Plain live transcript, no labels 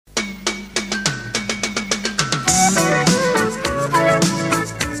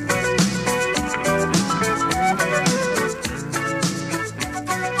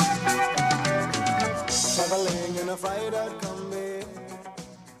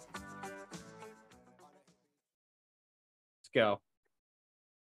go.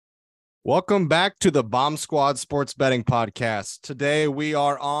 Welcome back to the Bomb Squad Sports Betting Podcast. Today we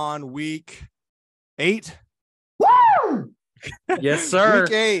are on week 8. Woo! Yes, sir.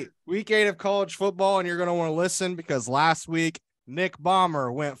 Week eight of college football, and you're going to want to listen because last week Nick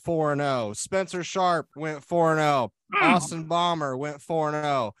Baumer went 4-0. Spencer Sharp went 4-0. Austin Baumer went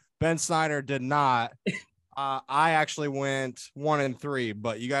 4-0. Ben Snyder did not. I actually went 1-3,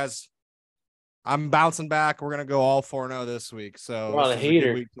 but you guys, I'm bouncing back. We're going to go all 4-0 this week. So We're on this a is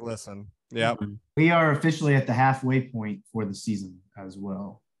heater. a good week to listen. Yep. We are officially at the halfway point for the season as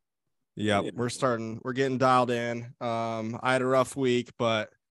well. Yep. We're getting dialed in. I had a rough week, but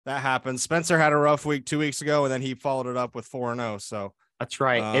that happens. Spencer had a rough week 2 weeks ago, and then he followed it up with 4-0. So that's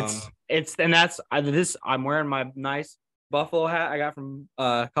right. I'm wearing my nice Buffalo hat I got from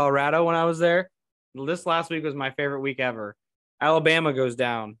Colorado when I was there. This last week was my favorite week ever. Alabama goes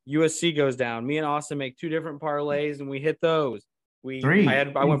down. USC goes down. Me and Austin make 2 different parlays, and we hit those.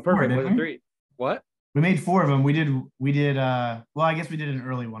 I went perfect. Was it 3? What? We made 4 of them. We did. Well, I guess we did an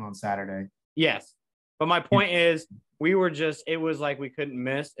early one on Saturday. Yes. But my point is, it was like we couldn't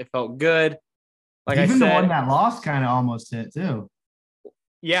miss. It felt good. Like Even I said, the one that lost kind of almost hit too.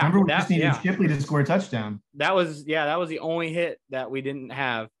 Yeah. Remember, we just needed Shipley to score a touchdown. That was the only hit that we didn't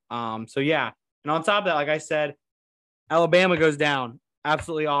have. So yeah. And on top of that, like I said, Alabama goes down.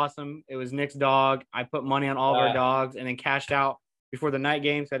 Absolutely awesome. It was Nick's dog. I put money on all of our dogs and then cashed out before the night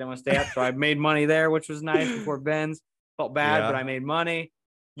game, so I didn't want to stay up. So I made money there, which was nice before Ben's. Felt bad, but I made money.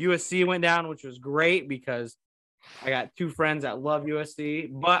 USC went down, which was great because I got 2 friends that love USC.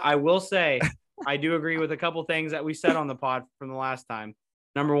 But I will say, I do agree with a couple things that we said on the pod from the last time.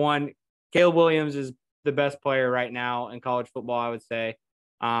 Number 1, Caleb Williams is the best player right now in college football, I would say,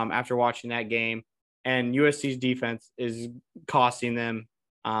 after watching that game. And USC's defense is costing them.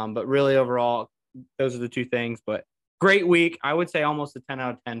 But really, overall, those are the 2 things. But great week. I would say almost a 10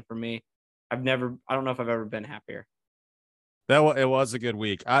 out of 10 for me. I don't know if I've ever been happier. It was a good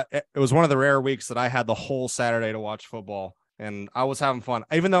week. It was one of the rare weeks that I had the whole Saturday to watch football, and I was having fun.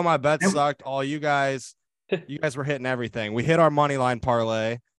 Even though my bets sucked, all you guys were hitting everything. We hit our money line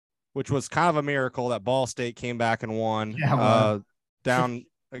parlay, which was kind of a miracle that Ball State came back and won down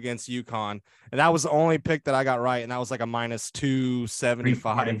against UConn. And that was the only pick that I got right, and that was like a minus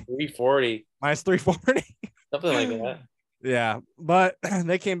 275. 340. Minus 340. Something like that. Yeah, but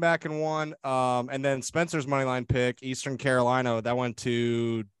they came back and won. And then Spencer's money line pick, Eastern Carolina, that went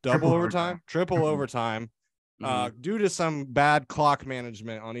to triple overtime. Due to some bad clock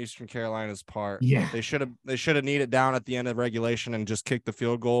management on Eastern Carolina's part. Yeah, they should have kneed it down at the end of regulation and just kicked the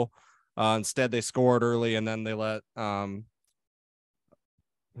field goal. Instead, they scored early, and then they let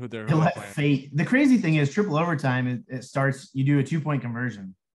fate. The crazy thing is, triple overtime. It starts. You do a 2-point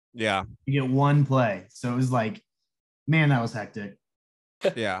conversion. Yeah, you get 1 play. So it was like, man, that was hectic.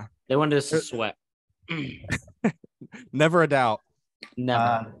 Yeah, they wanted us to sweat. Never a doubt.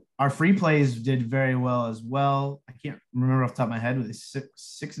 Never. Our free plays did very well as well. I can't remember off the top of my head. Was it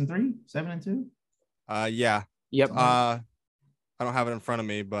 6-3, 7-2? Yeah. Yep. I don't have it in front of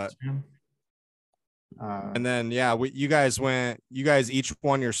me, but. And then you guys each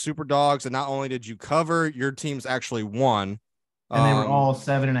won your super dogs, and not only did you cover, your teams actually won, and they were all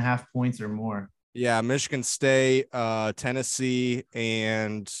 7.5 points or more. Yeah, Michigan State, Tennessee,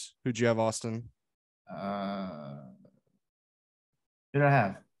 and who'd you have, Austin? Who did I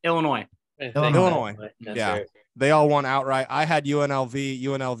have? Illinois. Yeah, right. They all won outright. I had UNLV.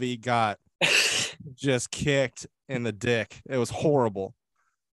 UNLV got just kicked in the dick. It was horrible.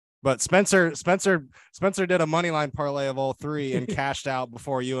 But Spencer did a money line parlay of all 3 and cashed out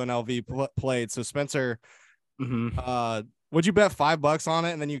before UNLV played. So Spencer, would you bet $5 on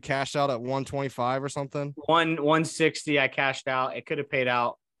it and then you cashed out at 125 or something? 160. I cashed out. It could have paid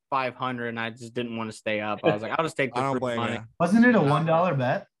out 500, and I just didn't want to stay up. I was like, I'll just take the free money. Wasn't it a $1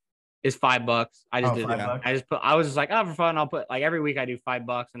 bet? It's $5. I just did it. $5. I was just like, for fun, I'll put, like, every week I do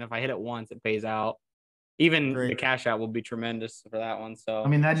 $5, and if I hit it once, it pays out. Even the cash out will be tremendous for that one. So I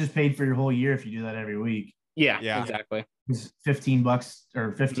mean, that just paid for your whole year if you do that every week. Yeah, exactly. It's $15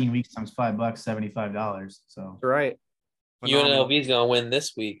 or 15 weeks times $5, $75. So right. UNLV is gonna win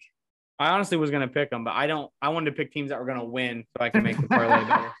this week. I honestly was gonna pick them, but I wanted to pick teams that were gonna win so I can make the parlay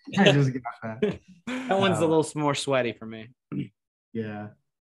better. That one's a little more sweaty for me. Yeah,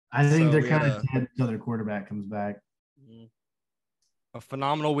 I think they're kind of dead until their quarterback comes back. A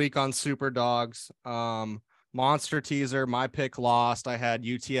phenomenal week on Super Dogs. Monster teaser. My pick lost. I had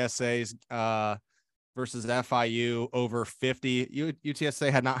UTSA's versus FIU over 50.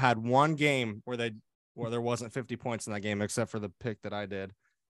 UTSA had not had one game where there wasn't 50 points in that game, except for the pick that I did.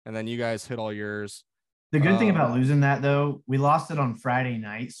 And then you guys hit all yours. The good thing about losing that though, we lost it on Friday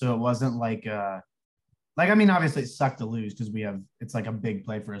night, so it wasn't like I mean, obviously it sucked to lose because it's like a big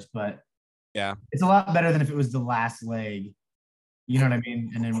play for us, but yeah, it's a lot better than if it was the last leg. You know what I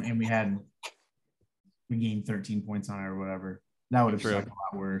mean? And we gained 13 points on it or whatever. That would have sucked a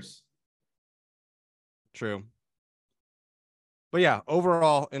lot worse. True. But yeah,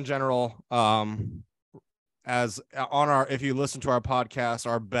 overall, in general, if you listen to our podcast,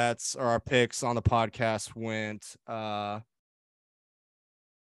 our bets or our picks on the podcast went, let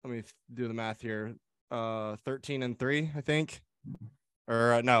me do the math here, 13-3, I think,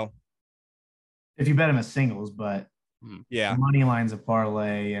 or no. If you bet them as singles, but yeah, the money line's a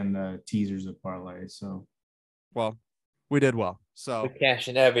parlay and the teaser's a parlay. So, well, we did well. So we're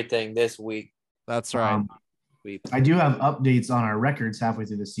cashing everything this week. That's right. I do have updates on our records halfway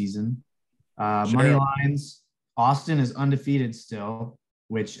through the season. Money lines, Austin is undefeated still,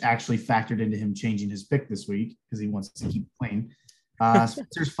 which actually factored into him changing his pick this week because he wants to keep playing.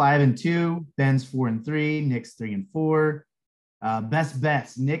 Spencer's 5-2, Ben's 4-3, Nick's 3-4. Best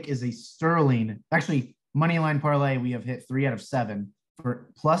bets, Nick is a sterling. Actually, money line parlay, we have hit 3 out of 7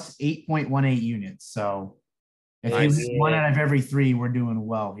 for plus 8.18 units. So if you hit 1 out of every 3, we're doing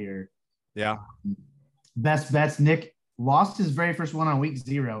well here. Yeah. Best bets, Nick lost his very first one on week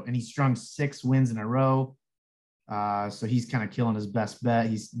 0, and he strung 6 wins in a row. So he's kind of killing his best bet.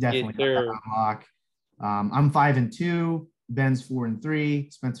 He's definitely got that unlock. I'm 5-2. Ben's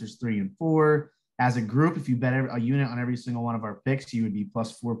 4-3. Spencer's 3-4. As a group, if you bet a unit on every single one of our picks, you would be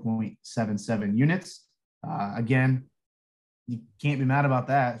plus 4.77 units. Again, you can't be mad about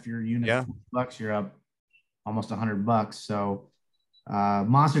that. If your unit $40, you're up almost $100. So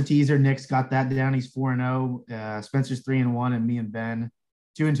Monster Teaser, Nick's got that down. He's 4-0. Spencer's 3-1, and me and Ben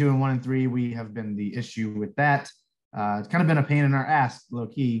 2-2 and 1-3. We have been the issue with that. It's kind of been a pain in our ass, low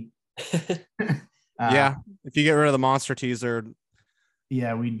key. Yeah, if you get rid of the Monster Teaser,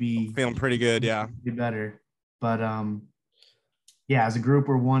 yeah, we'd be feeling pretty good. Yeah, be better. But yeah, as a group,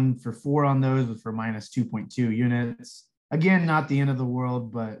 we're 1-4 on those for minus 2.2 units. Again, not the end of the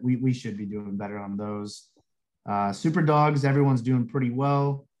world, but we should be doing better on those. Super Dogs, everyone's doing pretty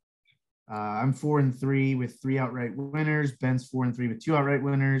well. I'm 4-3 with 3 outright winners. Ben's 4-3 with 2 outright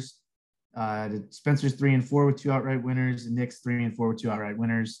winners. Spencer's 3-4 with 2 outright winners, and Nick's 3-4 with 2 outright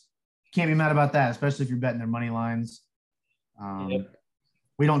winners. Can't be mad about that, especially if you're betting their money lines.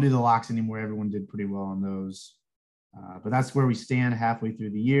 We don't do the locks anymore. Everyone did pretty well on those. But that's where we stand halfway through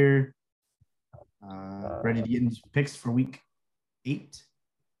the year. Ready to get into picks for week 8.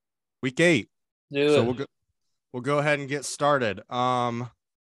 Week 8. So we'll go ahead and get started.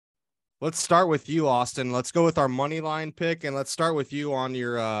 Let's start with you, Austin. Let's go with our money line pick, and let's start with you on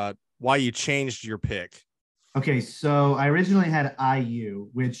your why you changed your pick. Okay, so I originally had IU,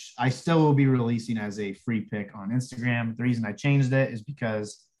 which I still will be releasing as a free pick on Instagram. The reason I changed it is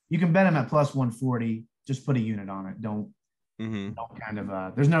because you can bet them at plus 140. Just put a unit on it. Don't kind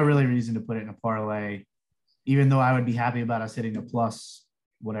of there's no really reason to put it in a parlay, even though I would be happy about us hitting a plus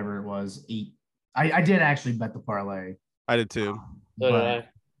whatever it was 8. I did actually bet the parlay. I did too. But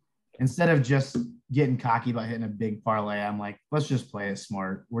instead of just getting cocky about hitting a big parlay, I'm like, let's just play it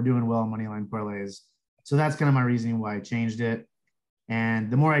smart. We're doing well on money line parlays. So that's kind of my reasoning why I changed it. And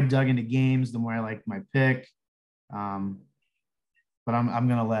the more I dug into games, the more I liked my pick. But I'm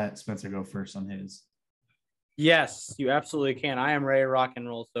going to let Spencer go first on his. Yes, you absolutely can. I am ready to rock and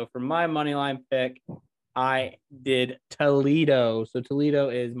roll. So for my money line pick, I did Toledo. So Toledo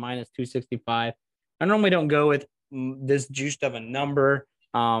is minus 265. I normally don't go with this juiced of a number.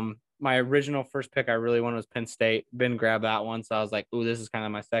 My original first pick I really wanted was Penn State. Ben grabbed that one. So I was like, ooh, this is kind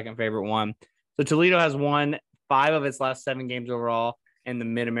of my second favorite one. So Toledo has won 5 of its last 7 games overall in the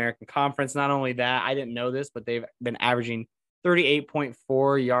Mid-American Conference. Not only that, I didn't know this, but they've been averaging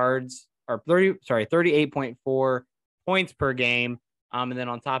 38.4 yards or 38.4 points per game. And then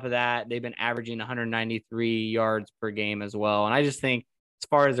on top of that, they've been averaging 193 yards per game as well. And I just think as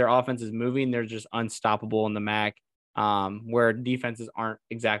far as their offense is moving, they're just unstoppable in the MAC, where defenses aren't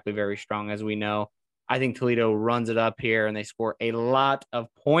exactly very strong, as we know. I think Toledo runs it up here and they score a lot of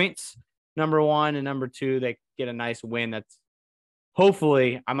points. Number 1 and number 2, they get a nice win. That's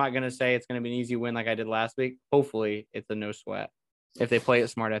hopefully, I'm not going to say it's going to be an easy win like I did last week. Hopefully it's a no sweat if they play it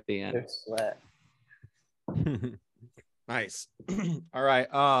smart at the end. No sweat. Nice. All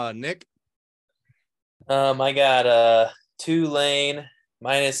right. Nick. I got Tulane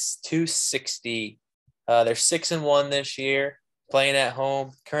minus 260. They're 6-1 this year, playing at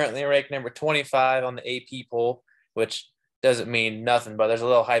home. Currently ranked number 25 on the AP poll, which doesn't mean nothing, but there's a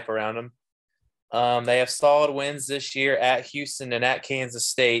little hype around them. They have solid wins this year at Houston and at Kansas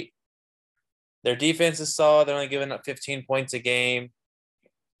State. Their defense is solid. They're only giving up 15 points a game.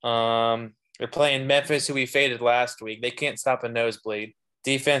 They're playing Memphis, who we faded last week. They can't stop a nosebleed.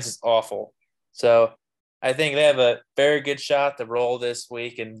 Defense is awful. So I think they have a very good shot to roll this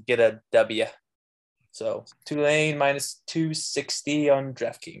week and get a W. So Tulane minus 260 on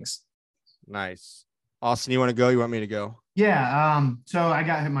DraftKings. Nice. Austin, you want to go? You want me to go? Yeah. So I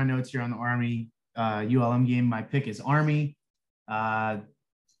got my notes here on the Army ULM game. My pick is Army. They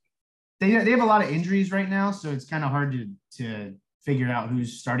have a lot of injuries right now, so it's kind of hard to figure out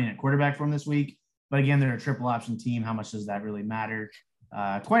who's starting at quarterback for them this week. But again, they're a triple option team. How much does that really matter?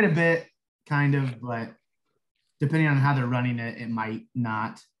 Quite a bit, kind of, but depending on how they're running it, it might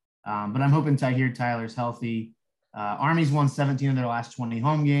not. But I'm hoping Tyler's healthy. Army's won 17 of their last 20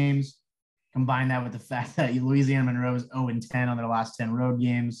 home games. Combine that with the fact that Louisiana Monroe is 0-10 on their last 10 road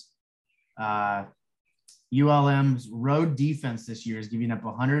games. ULM's road defense this year is giving up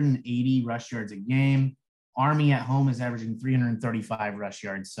 180 rush yards a game. Army at home is averaging 335 rush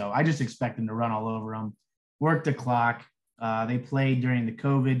yards. So I just expect them to run all over them, work the clock. They played during the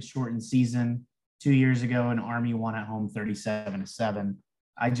COVID shortened season 2 years ago, and Army won at home 37-7.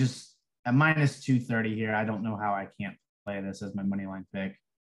 At minus 230 here, I don't know how I can't play this as my money line pick.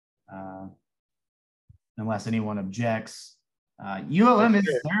 Unless anyone objects. ULM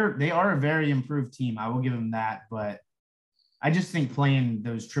they are a very improved team. I will give them that, but I just think playing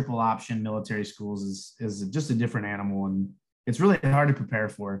those triple option military schools is just a different animal, and it's really hard to prepare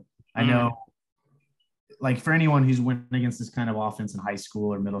for. I know, like for anyone who's went against this kind of offense in high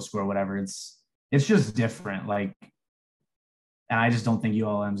school or middle school or whatever, it's just different. Like, and I just don't think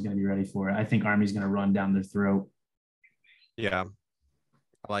ULM is going to be ready for it. I think Army's going to run down their throat. Yeah,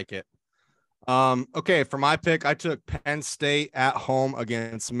 I like it. Okay, for my pick, I took Penn State at home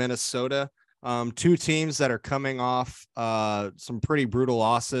against Minnesota. Two teams that are coming off some pretty brutal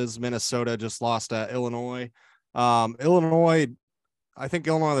losses. Minnesota just lost at Illinois. Illinois, I think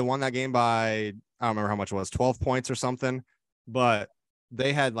Illinois they won that game by, I don't remember how much it was, 12 points or something, but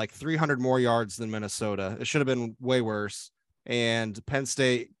they had like 300 more yards than Minnesota. It should have been way worse. And Penn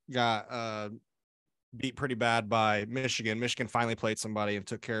State got beat pretty bad by Michigan. Michigan finally played somebody and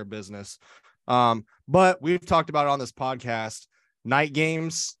took care of business. But we've talked about it on this podcast. Night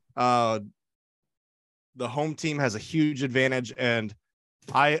games, the home team has a huge advantage, and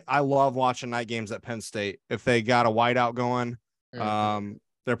I love watching night games at Penn State. If they got a whiteout going,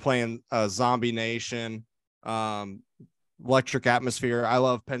 they're playing Zombie Nation, Electric Atmosphere. I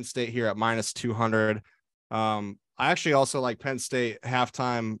love Penn State here at minus 200. I actually also like Penn State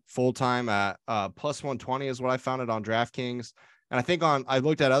halftime, full-time at plus 120 is what I found it on DraftKings. And I think I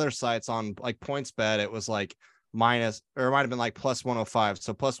looked at other sites on like PointsBet, it was like minus, or it might have been like plus 105.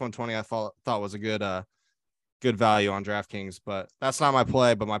 So plus 120 I thought was a good value on DraftKings, but that's not my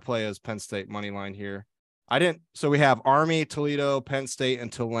play. But my play is Penn State money line here. So we have Army, Toledo, Penn State,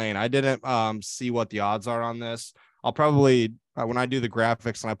 and Tulane. I didn't see what the odds are on this. I'll probably, when I do the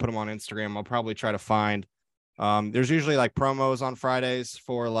graphics and I put them on Instagram, I'll probably try to find, there's usually like promos on Fridays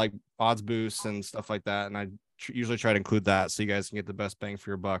for like odds boosts and stuff like that. And I usually try to include that so you guys can get the best bang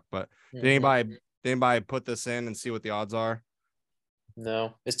for your buck. But did anybody put this in and see what the odds are?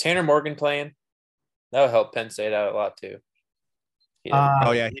 No. Is Tanner Morgan playing? That would help Penn State out a lot too.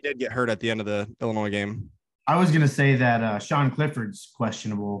 Oh yeah, he did get hurt at the end of the Illinois game. I was going to say that Sean Clifford's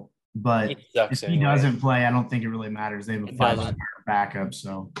questionable, but if he doesn't play, I don't think it really matters. They have a 5-star backup,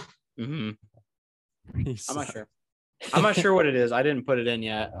 so. I'm not sure. I'm not sure what it is. I didn't put it in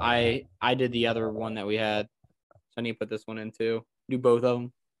yet. I did the other one that we had. So I need to put this one in too. Do both of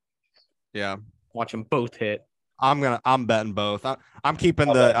them. Yeah. Watch them both hit. I'm betting both. I'm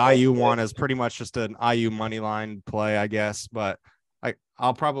keeping the IU one as pretty much just an IU money line play, I guess. But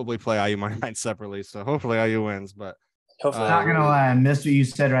I'll probably play IU money line separately. So hopefully IU wins. But hopefully, I'm not gonna lie, I missed what you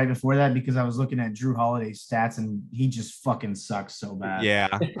said right before that because I was looking at Drew Holiday's stats and he just fucking sucks so bad. Yeah,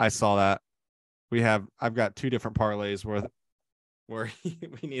 I saw that. I've got two different parlays where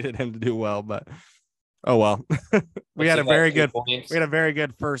we needed him to do well, but oh well. we had a very good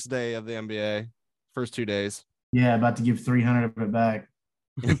first day of the NBA, first 2 days. Yeah, about to give 300 of it back.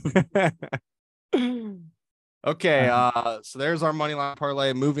 Okay, so there's our money line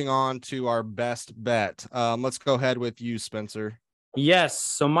parlay. Moving on to our best bet. Let's go ahead with you, Spencer. Yes.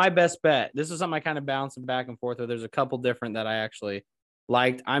 So my best bet. This is something I kind of bouncing back and forth with. There's a couple different that I actually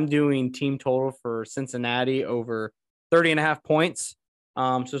liked. I'm doing team total for Cincinnati over 30.5 points.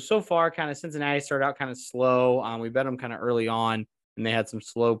 So far, kind of Cincinnati started out kind of slow. We bet them kind of early on, and they had some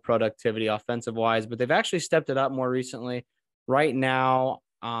slow productivity offensive wise, but they've actually stepped it up more recently. Right now,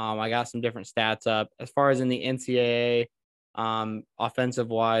 I got some different stats up. As far as in the NCAA, Offensive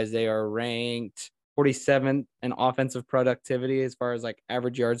wise, they are ranked 47th in offensive productivity as far as like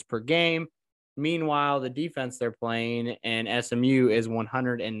average yards per game. Meanwhile, the defense they're playing in SMU is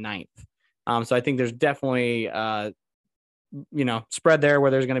 109th. So I think there's definitely spread there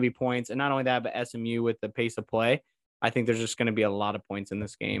where there's going to be points. And not only that, but SMU with the pace of play, I think there's just going to be a lot of points in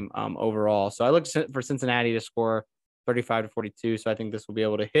this game overall. So I look for Cincinnati to score 35-42. So I think this will be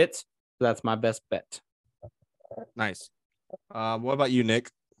able to hit. So that's my best bet. Nice. What about you, Nick?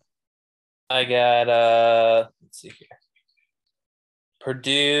 I got let's see here.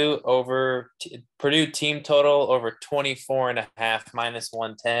 Purdue team total over 24.5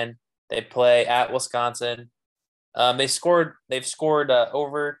 -110. They play at Wisconsin. They've scored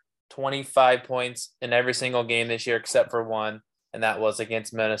over 25 points in every single game this year except for one, and that was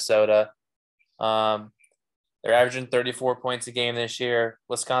against Minnesota. They're averaging 34 points a game this year.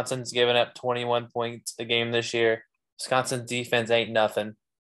 Wisconsin's given up 21 points a game this year. Wisconsin's defense ain't nothing.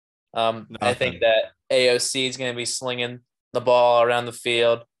 I think that AOC is going to be slinging the ball around the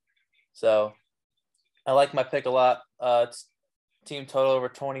field. So I like my pick a lot. It's team total over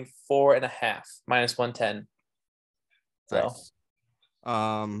 24.5 -110. So, nice.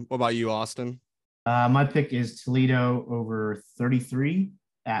 What about you, Austin? My pick is Toledo over 33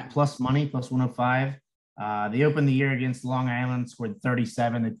 at plus money, plus 105. They opened the year against Long Island, scored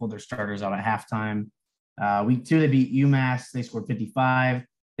 37. They pulled their starters out at halftime. Week 2, they beat UMass. They scored 55.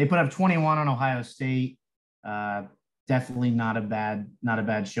 They put up 21 on Ohio State. Definitely not a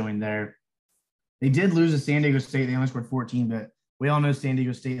bad showing there. They did lose to San Diego State. They only scored 14, but we all know San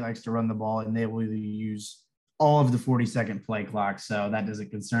Diego State likes to run the ball, and they will use all of the 40-second play clock, so that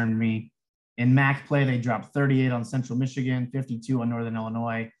doesn't concern me. In MAC play, they dropped 38 on Central Michigan, 52 on Northern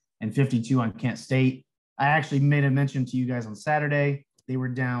Illinois, and 52 on Kent State. I actually made a mention to you guys on Saturday. They were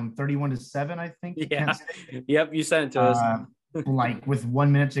down 31-7, I think. Yeah. Yep, you sent it to us. Like with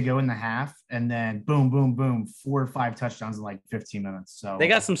 1 minute to go in the half, and then boom, boom, boom, 4 or 5 touchdowns in like 15 minutes. So they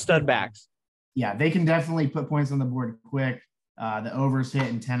got some stud backs. Yeah, they can definitely put points on the board quick. The overs hit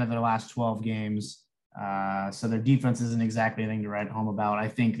in 10 of their last 12 games. So their defense isn't exactly anything to write home about. I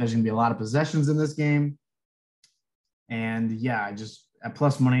think there's going to be a lot of possessions in this game. And yeah, just at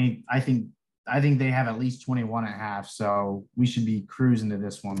plus money, I think they have at least 21.5. So we should be cruising to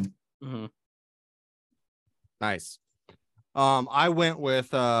this one. Mm-hmm. Nice. I went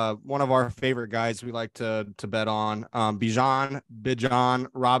with one of our favorite guys we like to bet on, Bijan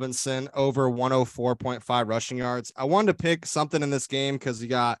Robinson, over 104.5 rushing yards. I wanted to pick something in this game because you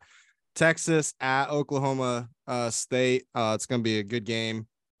got Texas at Oklahoma State. It's going to be a good game.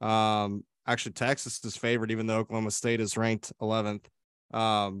 Actually, Texas is favored, even though Oklahoma State is ranked 11th.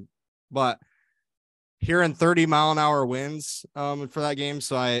 But hearing 30-mile-an-hour winds for that game,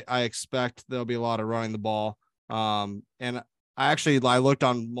 so I expect there'll be a lot of running the ball. And I looked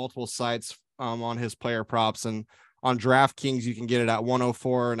on multiple sites on his player props, and on DraftKings you can get it at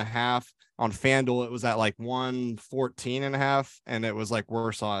 104.5. On FanDuel it was at like 114.5, and it was like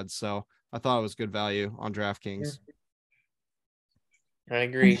worse odds. So I thought it was good value on DraftKings. I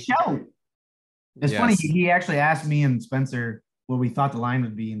agree. It's funny. He actually asked me and Spencer what we thought the line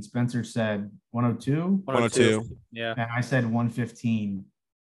would be, and Spencer said 102. 102. Yeah. And I said 115.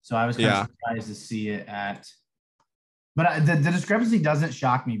 So I was kind of surprised to see it at. But the discrepancy doesn't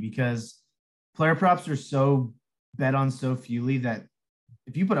shock me because player props are so bet on so fewly that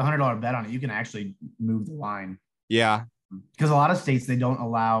if you put $100 bet on it, you can actually move the line. Yeah. Because a lot of states, they don't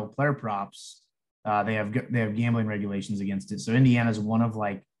allow player props. They have gambling regulations against it. So Indiana is one of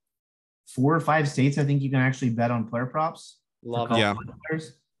like 4 or 5 states, I think, you can actually bet on player props. Love it. Yeah.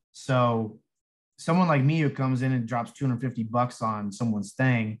 Players. So someone like me who comes in and drops $250 on someone's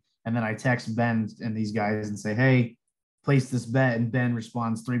thing, and then I text Ben and these guys and say, hey, place this bet, and Ben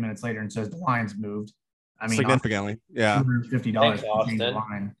responds 3 minutes later and says the line's moved. I mean, significantly. Yeah. $250 to change the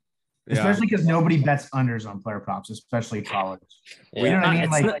line. Especially because nobody bets unders on player props, especially college. Yeah. You know what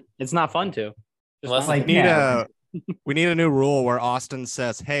I mean? It's not fun to. Unless like, we need a new rule where Austin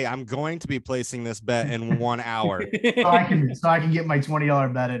says, hey, I'm going to be placing this bet in 1 hour. so I can get my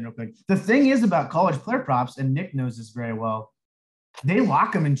 $20 bet in real quick. The thing is about college player props, and Nick knows this very well, they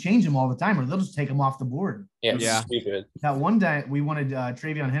lock them and change them all the time, or they'll just take them off the board. Yeah. Stupid. That one day we wanted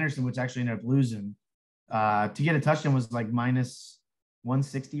Travion Henderson, which actually ended up losing. To get a touchdown was like minus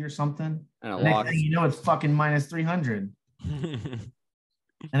 160 or something. And next thing you know, it's fucking minus 300.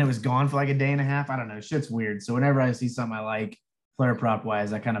 And it was gone for like a day and a half. I don't know. Shit's weird. So whenever I see something I like player prop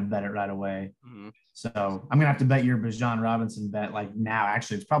wise, I kind of bet it right away. Mm-hmm. So I'm gonna have to bet your Bijan Robinson bet like now.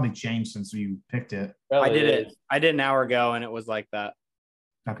 Actually, it's probably changed since you picked it. I did it. I did an hour ago, and it was like that.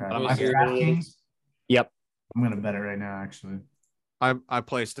 Okay. Was DraftKings. Yep. I'm gonna bet it right now. Actually, I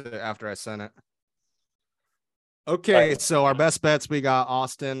placed it after I sent it. Okay, so our best bets, we got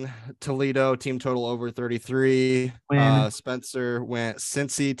Austin, Toledo, team total over 33. Spencer went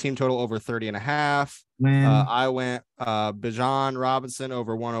Cincy, team total over 30.5. I went Bijan Robinson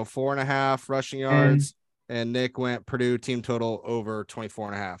over 104.5 rushing yards. And Nick went Purdue, team total over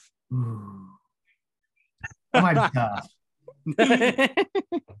 24.5. That might be tough. Hey,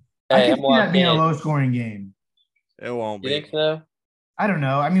 I can see that being a low-scoring game. It won't be. You think so? I don't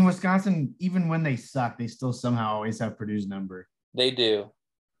know. I mean, Wisconsin, even when they suck, they still somehow always have Purdue's number. They do.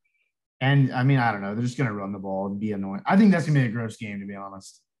 And, I mean, I don't know. They're just going to run the ball and be annoying. I think that's going to be a gross game, to be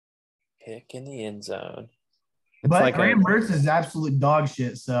honest. Pick in the end zone. But Graham Mertz is absolute dog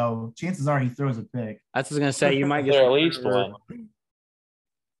shit, so chances are he throws a pick. That's what I was going to say. You might get at least one.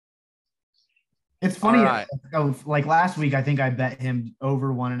 It's funny. Right. Like last week, I think I bet him over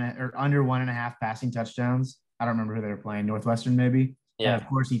under 1.5 passing touchdowns. I don't remember who they were playing. Northwestern, maybe. Yeah. And of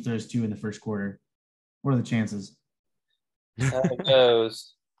course, he throws 2 in the first quarter. What are the chances? How it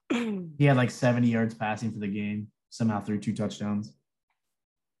goes. He had like 70 yards passing for the game. Somehow threw 2 touchdowns.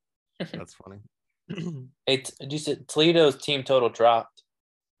 That's funny. Hey, did you say Toledo's team total dropped?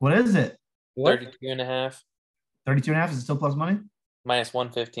 What is it? 32.5. 32.5 is it still plus money? Minus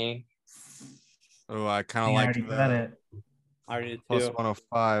 115. Oh, I kind of like that. I already did plus too.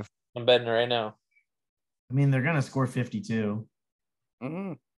 105. I'm betting it right now. I mean, they're gonna score 52.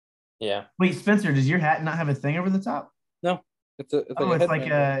 Mm-hmm. Yeah. Wait, Spencer, does your hat not have a thing over the top? No, it's like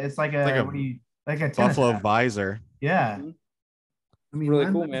a Buffalo hat. visor. Yeah. Mm-hmm. I mean, really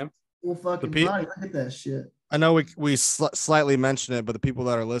cool, man. Full fucking body. Look at that shit. I know we slightly mentioned it, but the people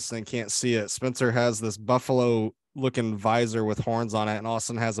that are listening can't see it. Spencer has this buffalo looking visor with horns on it, and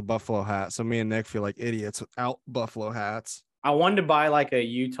Austin has a buffalo hat. So me and Nick feel like idiots without buffalo hats. I wanted to buy like a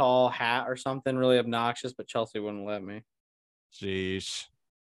Utah hat or something really obnoxious, but Chelsea wouldn't let me. Jeez.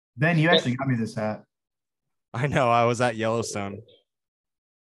 Ben, you actually got me this hat. I know. I was at Yellowstone.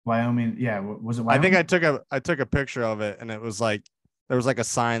 Wyoming. Yeah. Was it Wyoming? I think I took a picture of it, and it was like there was like a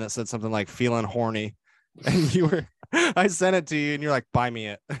sign that said something like "feeling horny," and I sent it to you, and you're like, "Buy me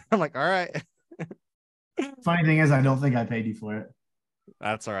it." I'm like, "All right." Funny thing is, I don't think I paid you for it.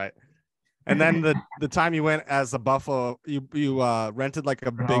 That's all right. And then the time you went as a buffalo, you rented like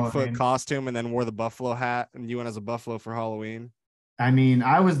a Bigfoot costume and then wore the buffalo hat, and you went as a buffalo for Halloween. I mean,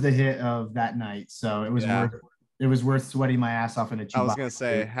 I was the hit of that night, so it was worth sweating my ass off in a Chewbacca. I was gonna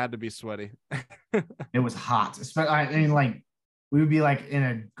say it had to be sweaty. It was hot. I mean, like we would be like in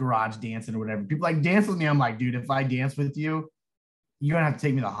a garage dancing or whatever. People like dance with me. I'm like, dude, if I dance with you, you're gonna have to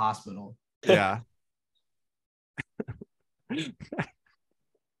take me to the hospital. Yeah.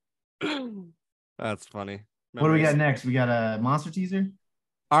 That's funny. What do we got next? We got a monster teaser.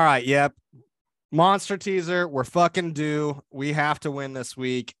 All right. Yep. Monster teaser. We're fucking due. We have to win this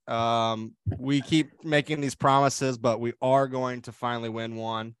week. We keep making these promises, but we are going to finally win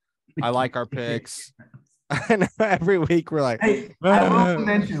one. I like our picks. And every week we're like, hey, I will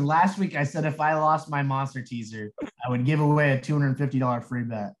mention last week I said if I lost my monster teaser, I would give away a $250 free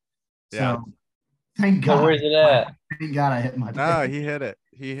bet. So yeah. Thank God. Where's it at? Thank God I hit my No, he hit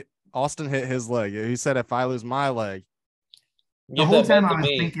it. Austin hit his leg. He said if I lose my leg. The whole time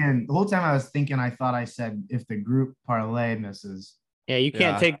I was thinking I thought I said if the group parlay misses. Yeah, you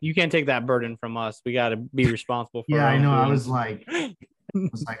can't take that burden from us. We got to be responsible for Yeah, I know.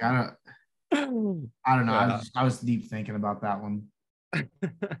 Decisions. I don't know. Yeah. I was deep thinking about that one.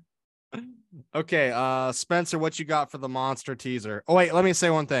 Okay, Spencer, what you got for the monster teaser? Oh wait, let me say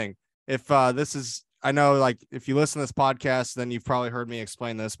one thing. If this is, I know, like if you listen to this podcast, then you've probably heard me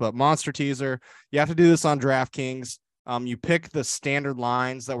explain this. But monster teaser, you have to do this on DraftKings. You pick the standard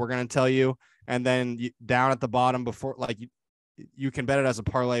lines that we're going to tell you, and then down at the bottom before, like you can bet it as a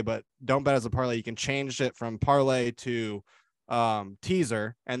parlay, but don't bet as a parlay. You can change it from parlay to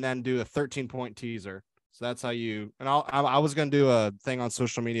teaser, and then do a 13-point teaser. So that's how you. And I was going to do a thing on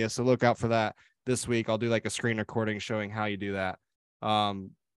social media, so look out for that this week. I'll do like a screen recording showing how you do that.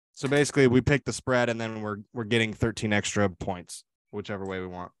 So basically, we pick the spread, and then we're getting 13 extra points, whichever way we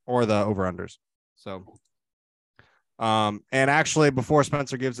want, or the over-unders. So, and actually, before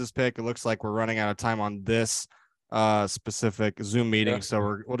Spencer gives his pick, it looks like we're running out of time on this specific Zoom meeting. Yeah.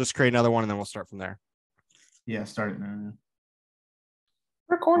 So we'll just create another one, and then we'll start from there. Yeah, start it now.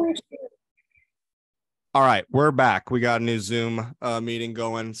 Recording. All right, we're back. We got a new Zoom meeting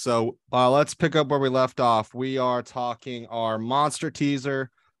going. So let's pick up where we left off. We are talking our monster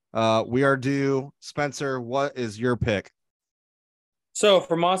teaser. We are due. Spencer, what is your pick? So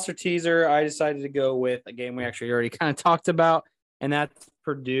for monster teaser, I decided to go with a game we actually already kind of talked about, and that's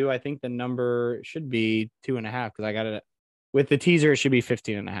Purdue. I think the number should be 2.5 because I got it with the teaser. It should be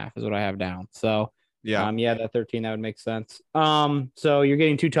 15.5 is what I have down. So that 13 that would make sense. So you're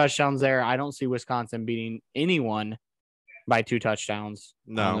getting 2 touchdowns there. I don't see Wisconsin beating anyone by 2 touchdowns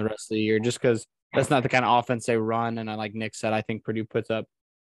the rest of the year, just because that's not the kind of offense they run. And like Nick said, I think Purdue puts up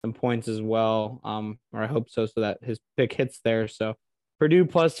some points as well. Or I hope so that his pick hits there. So Purdue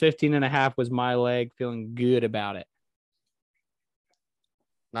plus 15.5 was my leg. Feeling good about it.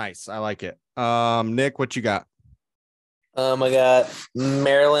 Nice. I like it. Nick, what you got? I got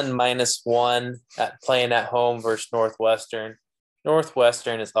Maryland -1 playing at home versus Northwestern.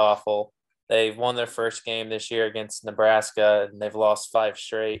 Northwestern is awful. They've won their first game this year against Nebraska, and they've lost 5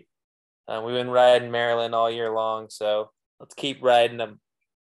 straight. We've been riding Maryland all year long, so let's keep riding them.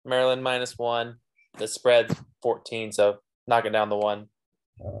 Maryland -1. The spread's 14, so knock it down to 1.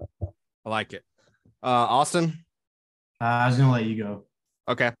 I like it. Austin? I was going to let you go.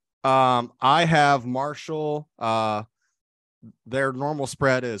 Okay. I have Marshall. Their normal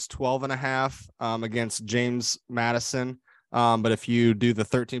spread is 12.5 against James Madison. But if you do the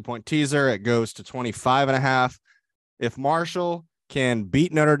 13-point teaser, it goes to 25.5. If Marshall can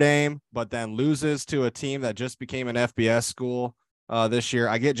beat Notre Dame, but then loses to a team that just became an FBS school this year,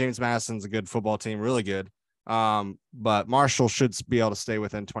 I get James Madison's a good football team, really good. But Marshall should be able to stay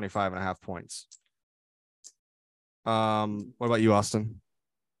within 25.5 points. What about you, Austin?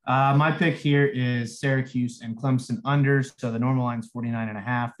 My pick here is Syracuse and Clemson unders. So the normal line is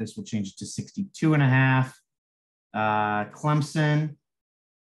 49.5. This will change it to 62.5. Clemson,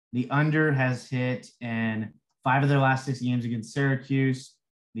 the under has hit in 5 of their last 6 games against Syracuse.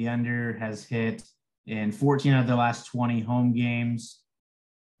 The under has hit in 14 of their last 20 home games.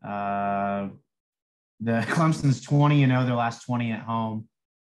 The Clemson's 20-0 their last 20 at home.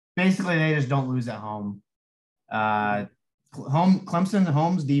 Basically, they just don't lose at home. Clemson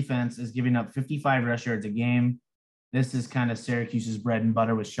home's defense is giving up 55 rush yards a game. This is kind of Syracuse's bread and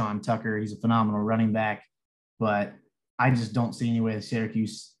butter with Sean Tucker. He's a phenomenal running back, but I just don't see any way the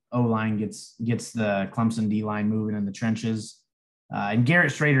Syracuse O-line gets the Clemson D-line moving in the trenches. And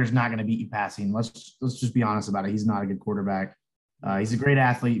Garrett Schrader is not going to beat you passing. Let's just be honest about it. He's not a good quarterback. He's a great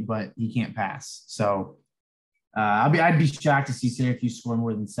athlete, but he can't pass. So I'd be shocked to see Syracuse score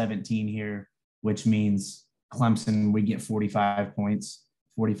more than 17 here, which means Clemson would get 45 points.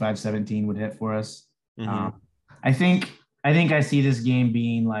 45-17 would hit for us. Mm-hmm. I think I see this game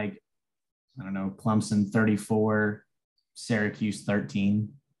being like, I don't know, Clemson 34, Syracuse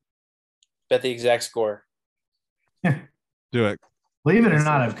 13. Bet the exact score. Do it. Believe it or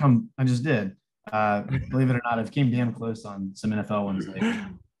not, I just did. Believe it or not, I've came damn close on some NFL ones lately.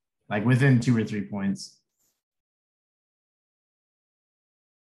 Like within 2 or 3 points.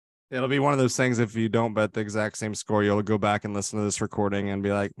 It'll be one of those things, if you don't bet the exact same score, you'll go back and listen to this recording and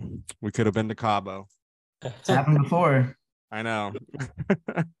be like, we could have been to Cabo. It's happened before. I know.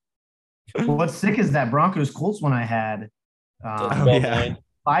 Well, what's sick is that Broncos Colts one I had.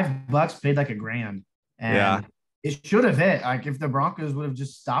 $5 paid like $1,000. And it should have hit. Like if the Broncos would have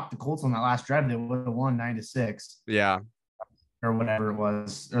just stopped the Colts on that last drive, they would have won 9-6. Yeah. Or whatever it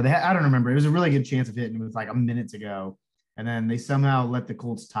was. Or I don't remember. It was a really good chance of hitting. It was like a minute to go. And then they somehow let the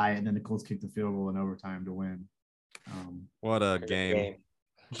Colts tie it, and then the Colts kicked the field goal in overtime to win. What a game.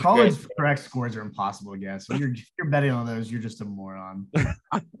 College correct scores are impossible to guess. So you're betting on those, you're just a moron. You know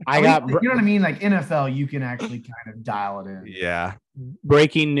what I mean? Like NFL, you can actually kind of dial it in. Yeah.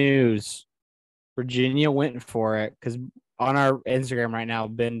 Breaking news. Virginia went for it because on our Instagram right now,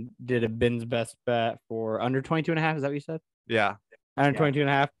 Ben did a Ben's best bet for under 22.5. Is that what you said? Yeah. Under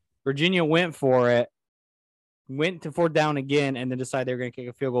 22.5. Virginia went for it. Went to 4th down again, and then decided they were going to kick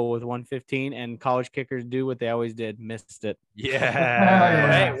a field goal with 1:15. And college kickers do what they always did, missed it.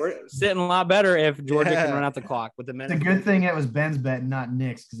 Yeah. Hey, we're sitting a lot better if Georgia can run out the clock with the minute. It's a good thing it was Ben's bet and not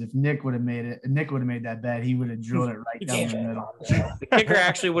Nick's, because if Nick would have made that bet, he would have drilled it right down the middle. The kicker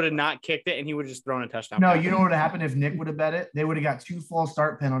actually would have not kicked it, and he would have just thrown a touchdown. No, you know what would have happened if Nick would have bet it? They would have got 2 false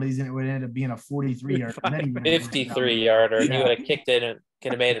start penalties, and it would end up being a 43-yard. 53-yarder. And he would have kicked it and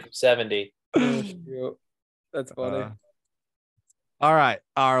could have made it from 70. That's funny. All right.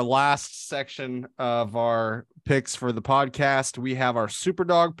 Our last section of our picks for the podcast, we have our super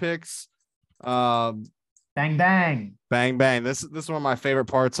dog picks. Bang, bang. Bang, bang. This is one of my favorite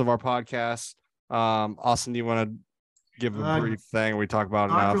parts of our podcast. Austin, do you want to give a brief thing? We talk about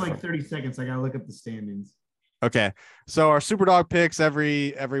enough. For like 30 seconds. I got to look up the standings. Okay. So our super dog picks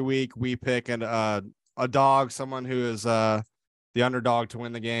every week, we pick a dog, someone who is the underdog to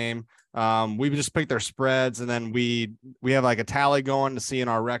win the game. We just pick their spreads, and then we have like a tally going to see in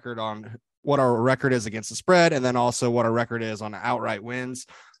our record on what our record is against the spread, and then also what our record is on outright wins.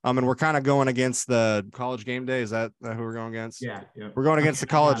 And we're kind of going against the College Game Day. Is that who we're going against? Yeah. We're going against the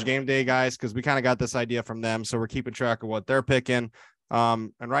College Game Day guys because we kind of got this idea from them. So we're keeping track of what they're picking.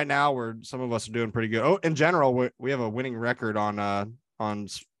 And right now, some of us are doing pretty good. Oh, in general, we have a winning record on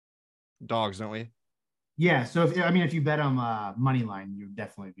dogs, don't we? Yeah. So if you bet on money line,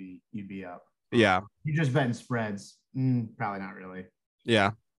 you'd be up. Yeah. If you just betting spreads, probably not really.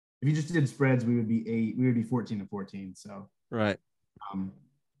 Yeah. If you just did spreads, we would be 14-14. So right.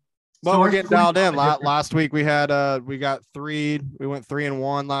 So we're getting dialed in. Last week we had we went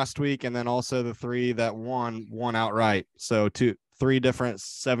 3-1 last week, and then also the 3 that won outright. So 3 different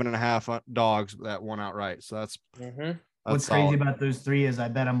 7.5 dogs that won outright. So that's what's solid. crazy about those 3 is I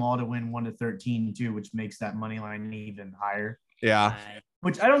bet them all to win 1-13 too, which makes that money line even higher. Yeah.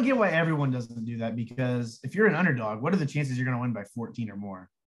 Which I don't get why everyone doesn't do that, because if you're an underdog, what are the chances you're going to win by 14 or more?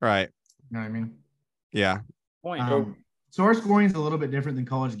 Right. You know what I mean? Yeah. So our scoring is a little bit different than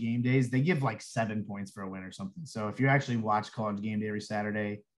College Game Days. They give like 7 points for a win or something. So if you actually watch College Game Day every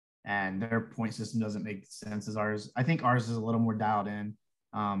Saturday and their point system doesn't make sense as ours, I think ours is a little more dialed in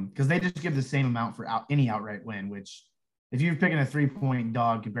because they just give the same amount for any outright win, which if you're picking a 3-point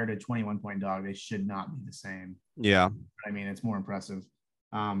dog compared to a 21-point dog, they should not be the same. Yeah. I mean, it's more impressive.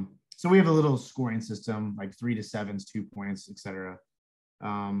 So we have a little scoring system, like 3 to 7s, 2 points, etc.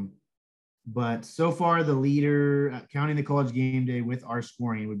 But so far, the leader, counting the College Game Day with our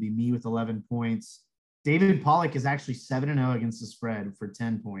scoring, would be me with 11 points. David Pollock is actually 7-0 against the spread for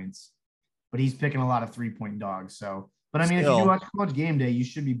 10 points, but he's picking a lot of 3-point dogs. So, but I mean, if you do watch College Game Day, you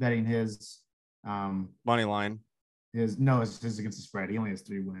should be betting his money line. It's against the spread. He only has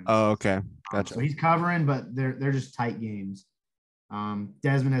 3 wins. Oh, okay, gotcha. So he's covering, but they're just tight games.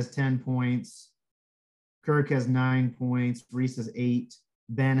 Desmond has 10 points. Kirk has 9 points. Reese has 8.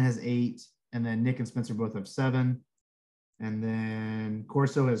 Ben has 8, and then Nick and Spencer both have 7. And then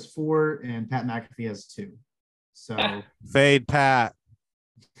Corso has 4, and Pat McAfee has 2. So fade Pat.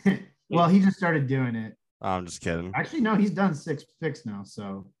 Well, he just started doing it. Oh, I'm just kidding. Actually, no, he's done 6 picks now.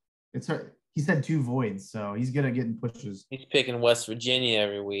 So it's hard. He's had 2 voids, so he's good at getting pushes. He's picking West Virginia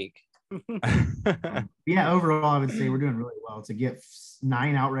every week. Yeah, overall, I would say we're doing really well. To get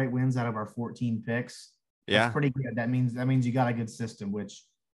 9 outright wins out of our 14 picks, that's pretty good. That means you got a good system, which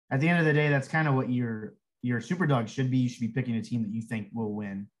at the end of the day, that's kind of what your super dog should be. You should be picking a team that you think will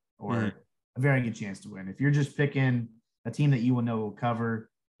win or a very good chance to win. If you're just picking a team that you will know will cover,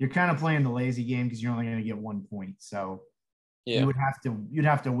 you're kind of playing the lazy game because you're only going to get 1 point. So you'd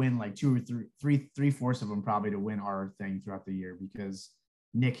have to win like 2 or 3/4 of them probably to win our thing throughout the year, because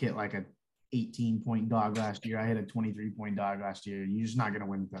Nick hit like a 18-point dog last year. I hit a 23-point dog last year. You're just not going to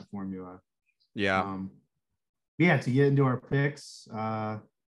win with that formula. Yeah. To get into our picks, fire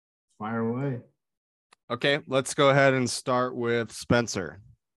away. Okay, let's go ahead and start with Spencer.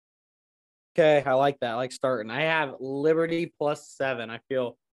 Okay, I like that. I like starting. I have Liberty +7. I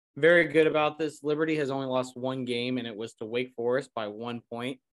feel very good about this. Liberty has only lost 1 game, and it was to Wake Forest by 1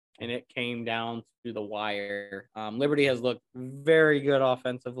 point, and it came down to the wire. Liberty has looked very good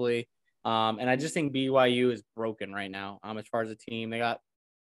offensively, and I just think BYU is broken right now as far as a team.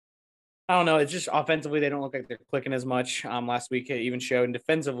 I don't know. It's just offensively, they don't look like they're clicking as much. Last week, it even showed. And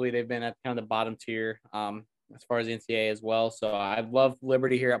defensively, they've been at kind of the bottom tier as far as the NCAA as well. So I love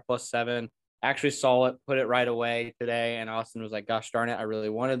Liberty here at +7. Actually saw it, put it right away today. And Austin was like, gosh darn it, I really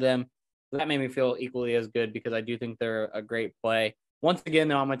wanted them. That made me feel equally as good because I do think they're a great play. Once again,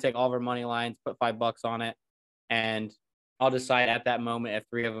 though, I'm going to take all of our money lines, put $5 on it, and I'll decide at that moment if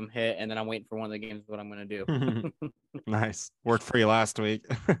 3 of them hit, and then I'm waiting for one of the games what I'm going to do. Nice. Worked for you last week.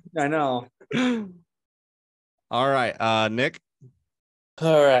 I know. All right. Nick?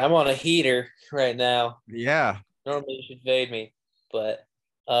 All right. I'm on a heater right now. Yeah. Normally you should fade me, but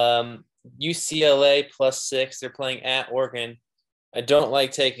UCLA +6. They're playing at Oregon. I don't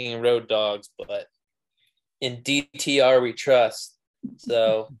like taking road dogs, but in DTR we trust.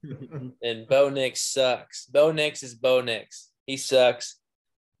 So, and Bo Nix sucks. Bo Nix is Bo Nix. He sucks.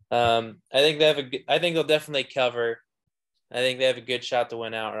 I think they'll definitely cover. I think they have a good shot to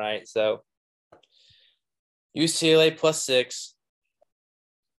win outright. So, UCLA +6.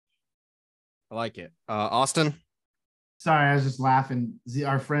 I like it. Austin? Sorry, I was just laughing.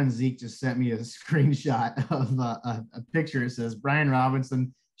 Our friend Zeke just sent me a screenshot of a picture. It says, Brian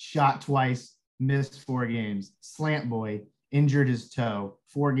Robinson shot twice, missed 4 games. Slant boy injured his toe,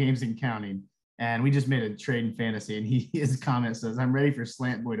 4 games and counting. And we just made a trade in fantasy, and his comment says, I'm ready for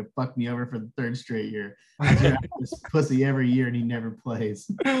Slant boy to fuck me over for the 3rd straight year. I draft this pussy every year, and he never plays.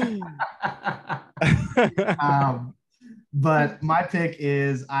 But my pick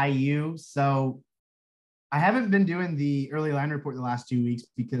is IU. So I haven't been doing the early line report the last 2 weeks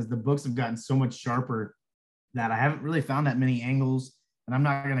because the books have gotten so much sharper that I haven't really found that many angles. And I'm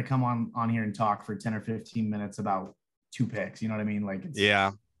not going to come on here and talk for 10 or 15 minutes about two picks. You know what I mean? Like,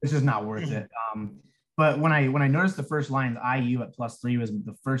 it's just not worth it. But when I noticed the first lines, IU at +3 was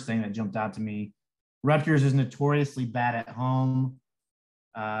the first thing that jumped out to me. Rutgers is notoriously bad at home.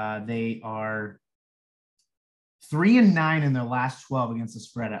 They are 3-9 in their last 12 against the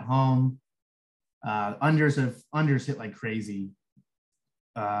spread at home. Unders hit like crazy.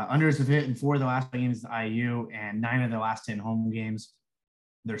 Unders have hit in 4 of the last 5 games to IU and 9 of their last 10 home games.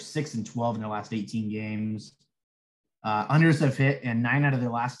 They're 6-12 in their last 18 games. Unders have hit in 9 out of their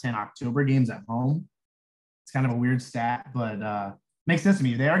last 10 October games at home. It's kind of a weird stat, but makes sense to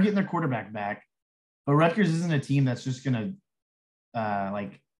me. They are getting their quarterback back, but Rutgers isn't a team that's just going to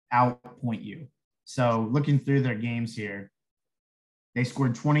like outpoint you. So looking through their games here, they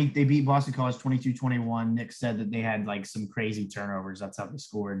scored 20. They beat Boston College 22-21. Nick said that they had like some crazy turnovers. That's how they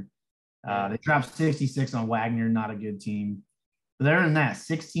scored. They dropped 66 on Wagner, not a good team. But other than that,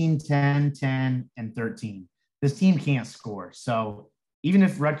 16, 10, 10, and 13. This team can't score. So even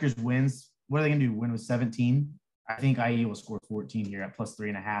if Rutgers wins, what are they going to do? Win with 17? I think IE will score 14 here at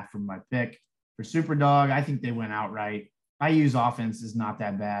 +3.5 from my pick. For Superdog, I think they win outright. IU's offense is not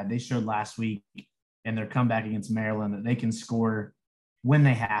that bad. They showed last week in their comeback against Maryland that they can score when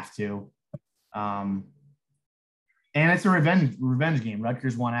they have to. And it's a revenge game.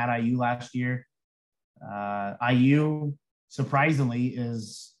 Rutgers won at IU last year. IU, surprisingly,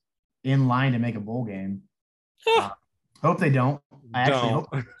 is in line to make a bowl game. Hope they don't. I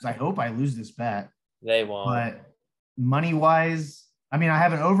hope I lose this bet. They won't. But money-wise, I mean, I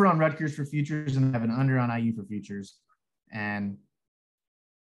have an over on Rutgers for futures and I have an under on IU for futures. And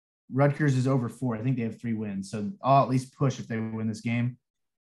Rutgers is over 4. I think they have 3 wins. So I'll at least push if they win this game.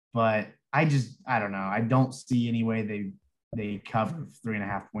 But I don't know. I don't see any way they cover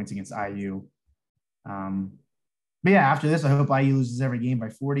 3.5 points against IU. But yeah, after this, I hope IU loses every game by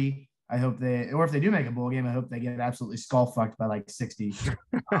 40. I hope or if they do make a bowl game, I hope they get absolutely skull fucked by like 60,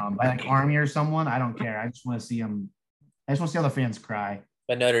 by like Army or someone. I don't care. I just want to see them. I just want to see all the fans cry.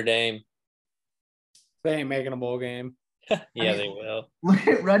 By Notre Dame. They ain't making a bowl game. Yeah, they will. Look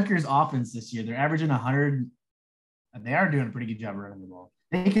at Rutgers' offense this year. They're averaging 100. They are doing a pretty good job running the ball.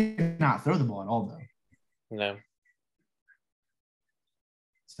 They cannot throw the ball at all, though. No.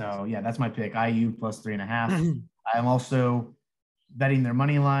 So, yeah, that's my pick. IU +3.5. I'm also betting their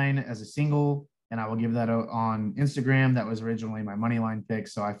money line as a single, and I will give that out on Instagram. That was originally my money line pick,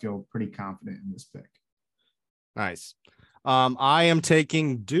 so I feel pretty confident in this pick. Nice. I am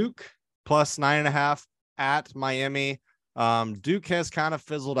taking Duke +9.5 at Miami. Duke has kind of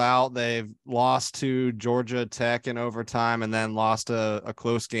fizzled out. They've lost to Georgia Tech in overtime and then lost a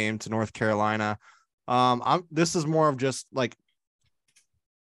close game to North Carolina. This is more of just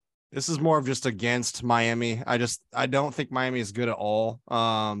against Miami. I don't think Miami is good at all.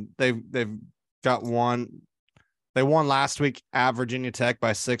 They've got one. They won last week at Virginia Tech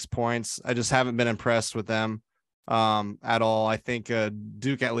by 6 points. I just haven't been impressed with them at all. I think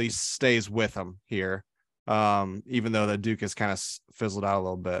Duke at least stays with them here. Even though the Duke has kind of fizzled out a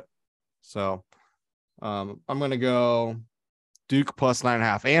little bit. So I'm going to go Duke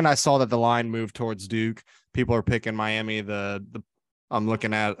 +9.5. And I saw that the line moved towards Duke. People are picking Miami. I'm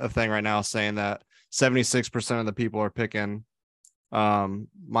looking at a thing right now saying that 76% of the people are picking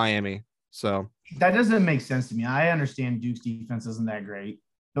Miami. So that doesn't make sense to me. I understand Duke's defense isn't that great,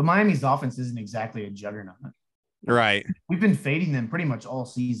 but Miami's offense isn't exactly a juggernaut. Right. We've been fading them pretty much all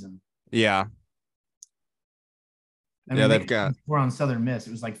season. Yeah. I mean, we're on Southern Miss.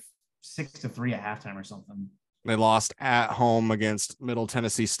 It was like 6-3 at halftime or something. They lost at home against Middle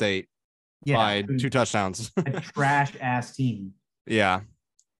Tennessee State by 2 touchdowns. A trash ass team. Yeah.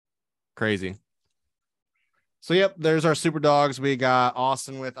 Crazy. So, yep, there's our super dogs. We got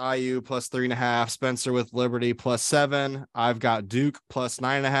Austin with IU +3.5, Spencer with Liberty +7. I've got Duke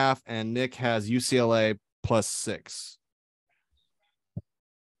 +9.5, and Nick has UCLA +6.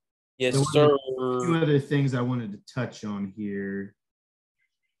 Yes, there sir. 2 other things I wanted to touch on here.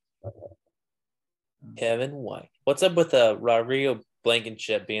 Kevin White. What's up with Rodrigo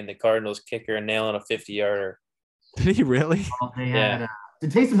Blankenship being the Cardinals kicker and nailing a 50-yarder? Did he really? Oh,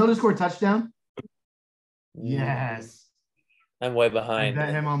 did Taysom Hill just score a touchdown? Yes. I'm way behind. I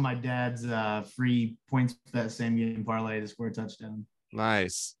bet him on my dad's free points bet same game parlay to score a touchdown.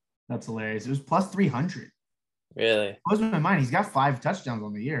 Nice. That's hilarious. It was +300. Really? It blows my mind. He's got 5 touchdowns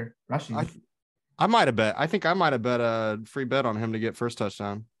on the year rushing. I might have bet. I think I might have bet a free bet on him to get first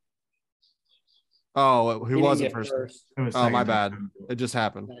touchdown. Oh, who He was didn't it get first? It was Oh, my second. bad. It just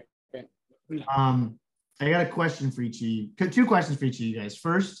happened. I got a question for each of you. Two questions for each of you guys.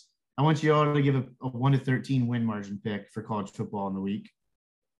 First, I want you all to give a 1 to 13 win margin pick for college football in the week.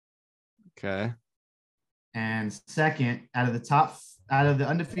 Okay. And second, out of the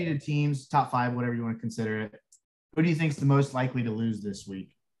undefeated teams, top 5, whatever you want to consider it, who do you think is the most likely to lose this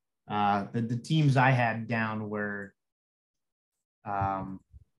week? The teams I had down were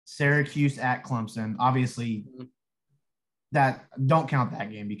Syracuse at Clemson. Obviously, that don't count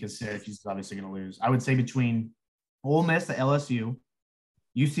that game because Syracuse is obviously going to lose. I would say between Ole Miss at LSU,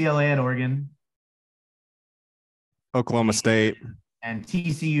 UCLA at Oregon, Oklahoma State, and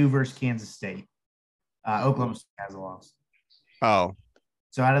TCU versus Kansas State. Oklahoma State has a loss. Oh,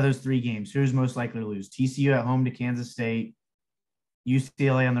 So out of those 3 games, who's most likely to lose? TCU at home to Kansas State,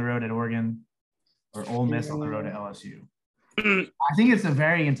 UCLA on the road at Oregon, or Ole Miss on the road at LSU? I think it's a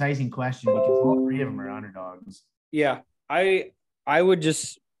very enticing question because all 3 of them are underdogs. Yeah, I would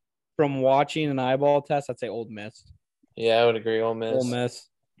just, from watching an eyeball test, I'd say Ole Miss. Yeah, I would agree. Ole Miss. Ole Miss.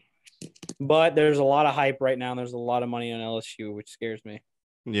 But there's a lot of hype right now, and there's a lot of money on LSU, which scares me.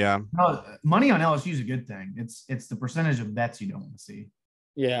 yeah. No, money on LSU is a good thing. It's the percentage of bets you don't want to see.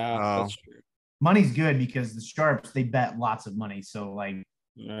 Yeah, Oh. that's true. Money's good because the sharps, they bet lots of money. So like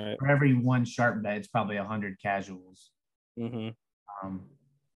All right. for every 1 sharp bet, it's probably 100 casuals. Mm-hmm.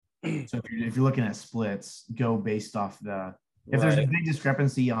 So if you're looking at splits, go based off if there's a big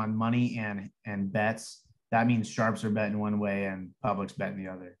discrepancy on money and bets, that means sharps are betting one way and public's betting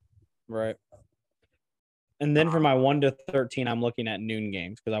the other. Right. And then for my 1 to 13, I'm looking at noon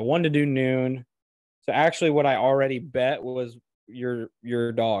games because I wanted to do noon. So actually, what I already bet was your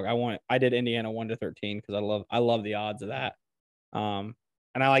dog. I did Indiana 1 to 13 because I love the odds of that. And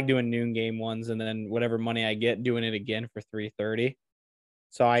I like doing noon game ones, and then whatever money I get, doing it again for 3:30.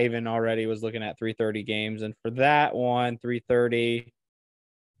 So I even already was looking at 3:30 games, and for that one 3:30,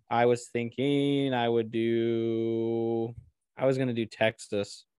 I was thinking I was going to do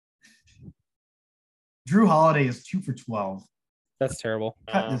Texas. Drew Holiday is 2 for 12. That's terrible.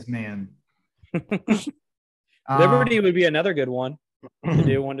 Cut this man. Liberty would be another good one to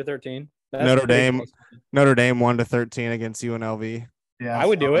do 1 to 13. Notre Dame 1 to 13 against UNLV. Yeah, I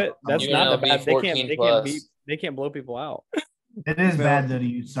would do it. That's UNLV not that bad. 14 plus. They can't blow people out. It is bad though to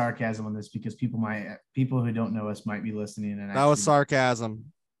use sarcasm on this because people who don't know us might be listening. And That was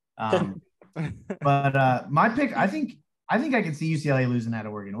sarcasm. But my pick, I think I can see UCLA losing at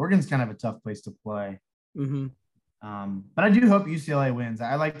Oregon. Oregon's kind of a tough place to play. Mm-hmm. But I do hope UCLA wins.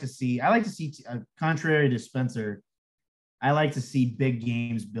 I like to see, contrary to Spencer, I like to see big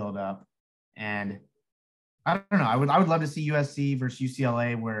games build up. And I don't know. I would love to see USC versus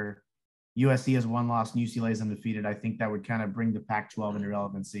UCLA where USC has 1 loss and UCLA is undefeated. I think that would kind of bring the Pac-12 into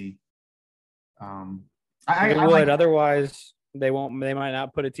relevancy. Otherwise they might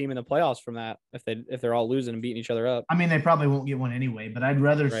not put a team in the playoffs from that if they're all losing and beating each other up. I mean, they probably won't get one anyway, but I'd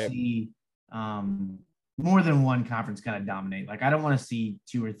rather see more than one conference kind of dominate. Like I don't want to see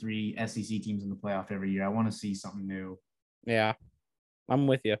 2 or 3 SEC teams in the playoff every year. I want to see something new. Yeah, I'm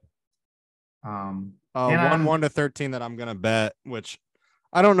with you. 1 to 13 that I'm gonna bet, which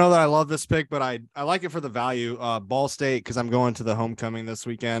I don't know that I love this pick, but I like it for the value. Ball State, because I'm going to the homecoming this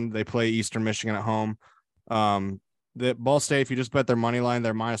weekend. They play Eastern Michigan at home. The Ball State, if you just bet their money line,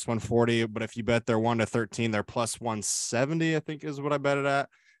 they're minus 140, but if you bet their 1 to 13, they're plus 170, I think is what I bet it at.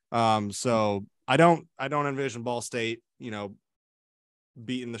 So I don't envision Ball State,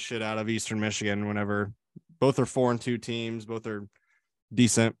 beating the shit out of Eastern Michigan whenever both are 4-2 teams, both are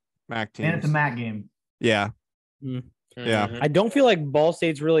decent MAC teams. And it's a MAC game. Yeah. Mm-hmm. Yeah. I don't feel like Ball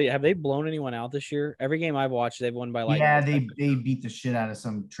State's really have they blown anyone out this year? Every game I've watched, they've won by they beat the shit out of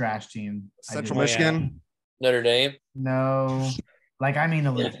some trash team. Central Michigan. Notre Dame. No,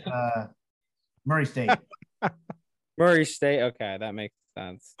 Murray State. Murray State. Okay, that makes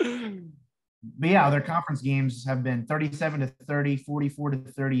sense. But yeah, their conference games have been 37-30,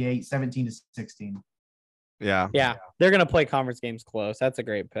 44-38, 17-16. Yeah. Yeah, they're gonna play conference games close. That's a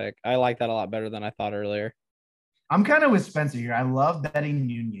great pick. I like that a lot better than I thought earlier. I'm kind of with Spencer here. I love betting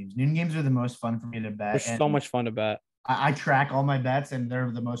noon games. Noon games are the most fun for me to bet. They're so much fun to bet. I track all my bets, and they're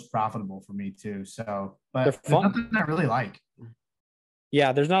the most profitable for me too. So, but They're fun. nothing I really like.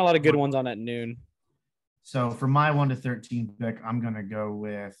 Yeah, there's not a lot of good ones on at noon. So for my 1 to 13 pick, I'm gonna go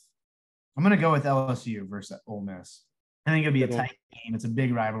with LSU versus Ole Miss. I think it'll be a tight game. It's a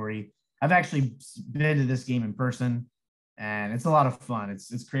big rivalry. I've actually been to this game in person, and it's a lot of fun.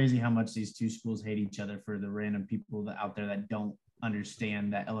 It's crazy how much these two schools hate each other for the random people out there that don't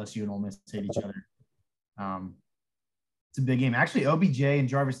understand that LSU and Ole Miss hate each other. It's a big game. Actually, OBJ and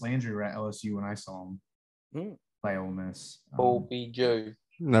Jarvis Landry were at LSU when I saw them play Ole Miss. OBJ.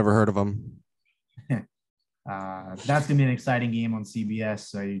 Never heard of them. That's going to be an exciting game on CBS,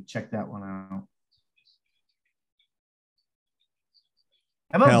 so you check that one out.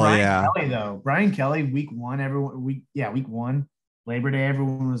 How about Brian Kelly, though? Brian Kelly, week one, Labor Day,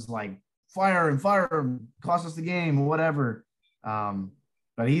 everyone was like, fire him, cost us the game, or whatever.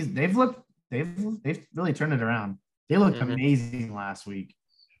 But they've really turned it around. They looked amazing last week.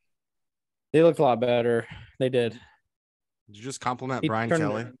 They looked a lot better. They did. Did you just compliment Brian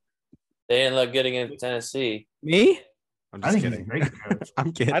Kelly? They didn't look good against Tennessee. Me? I'm just kidding. He's a great coach.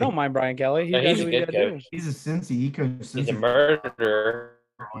 I'm kidding. I don't mind Brian Kelly. He's a good coach. He's a Cincy. He's a murderer.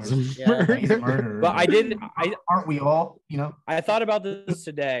 He's a murderer. But aren't we all? I thought about this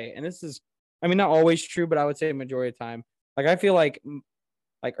today, and this is, I mean, not always true, but I would say majority of the time. Like, I feel like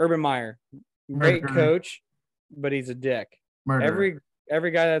Urban Meyer, great coach, but he's a dick. Murderer.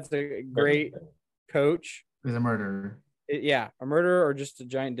 Every guy that's a great coach is a murderer. A murderer or just a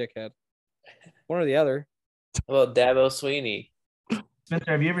giant dickhead. One or the other. How about Dabo Sweeney?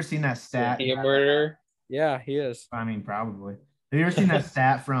 Spencer, have you ever seen that stat? Is he a murderer? Yeah, he is. I mean, probably. Have you ever seen that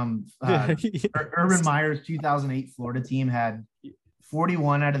stat from Urban Meyer's 2008 Florida team had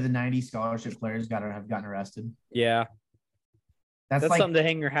 41 out of the 90 scholarship players have gotten arrested? Yeah. That's like, something to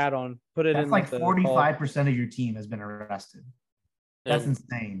hang your hat on. Put it in. That's like 45% of your team has been arrested. That's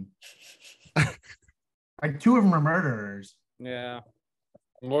insane. Like 2 of them are murderers. Yeah.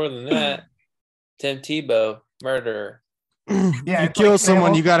 More than that. Tim Tebow, murderer. Yeah, you kill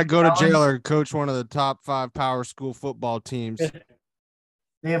someone, you got to go to jail or coach one of the top 5 power school football teams.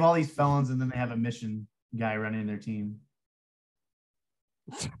 They have all these felons, and then they have a mission guy running their team.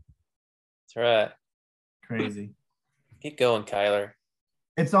 That's right. Crazy. Keep going, Kyler.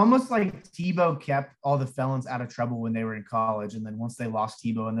 It's almost like Tebow kept all the felons out of trouble when they were in college, and then once they lost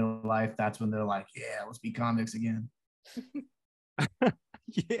Tebow in their life, that's when they're like, "Yeah, let's be convicts again."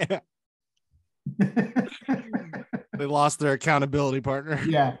 Yeah. They lost their accountability partner.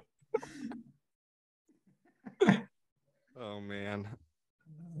 Yeah. Oh man.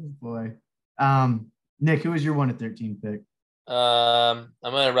 Oh, boy. Nick, who was your 1-13 pick? I'm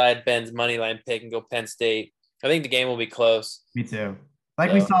gonna ride Ben's money line pick and go Penn State. I think the game will be close. Me too.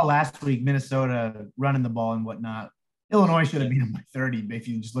 Like we saw last week, Minnesota running the ball and whatnot. Illinois should have beat them by 30 if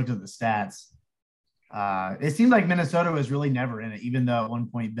you just looked at the stats. It seemed like Minnesota was really never in it, even though at one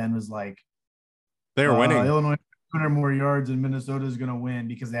point Ben was like, they were winning. Illinois 200 more yards and Minnesota's going to win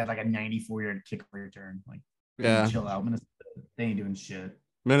because they had like a 94-yard kick return. Like, chill out. Minnesota, they ain't doing shit.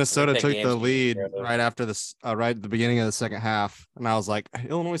 Minnesota took the lead right after this, right at the beginning of the second half. And I was like,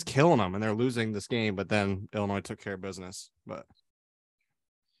 Illinois is killing them and they're losing this game. But then Illinois took care of business. But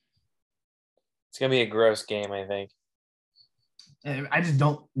it's going to be a gross game, I think. I just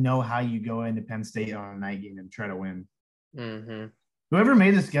don't know how you go into Penn State on a night game and try to win. Mm-hmm. Whoever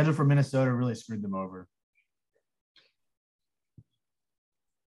made the schedule for Minnesota really screwed them over.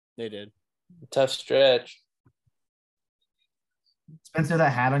 They did. Tough stretch. Spencer,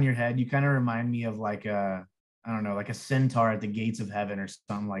 that hat on your head, you kind of remind me of like a centaur at the gates of heaven or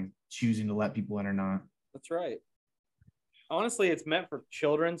something, like choosing to let people in or not. That's right. Honestly, it's meant for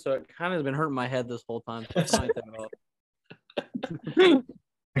children, so it kind of has been hurting my head this whole time. Like,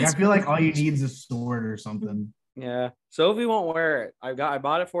 I feel like all you need is a sword or something. Yeah. Sophie won't wear it. I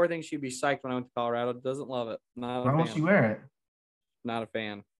bought it for her. I think she'd be psyched when I went to Colorado. Doesn't love it. Why won't she wear it? Not a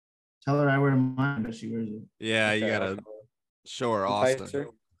fan. Tell her I wear mine, but she wears it. Yeah, you gotta show her Austin.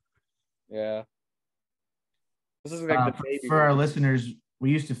 Yeah. This is like the baby. For our listeners, we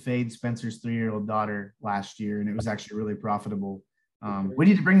used to fade Spencer's 3-year-old daughter last year, and it was actually really profitable. We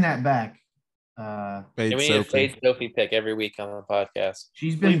need to bring that back. We need to fade Sophie pick every week on the podcast.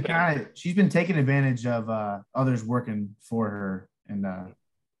 She's been taking advantage of others working for her and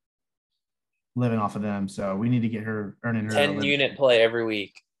living off of them. So we need to get her earning her 10-unit play every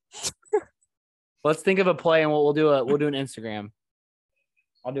week. Let's think of a play and we'll do an Instagram.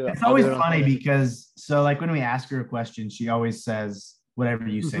 I'll do it. It's always funny because like when we ask her a question, she always says whatever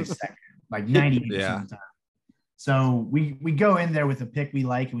you say second, like 90% of the time. So we go in there with a pick we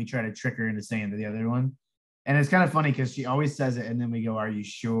like and we try to trick her into saying the other one. And it's kind of funny because she always says it and then we go, "Are you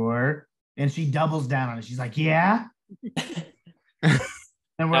sure?" And she doubles down on it. She's like, "Yeah."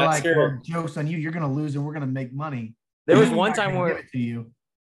 And we're like, "Well, joke's on you. You're going to lose and we're going to make money." There was one time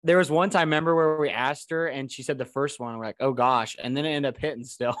remember, where we asked her and she said the first one. We're like, "Oh gosh." And then it ended up hitting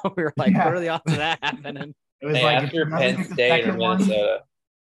still. We were like, what are the odds of that happening? It was ask her Penn State or Minnesota.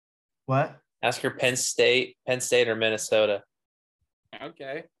 What? Ask her Penn State or Minnesota.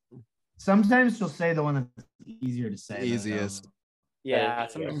 Okay. Sometimes she'll say the one that's easier to say. Easiest. Yeah,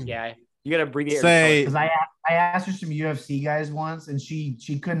 you gotta abbreviate. Say because I asked her some UFC guys once, and she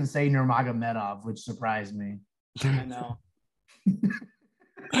couldn't say Nurmagomedov, which surprised me. I know.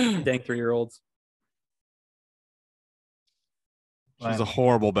 Dang 3-year-olds. she's a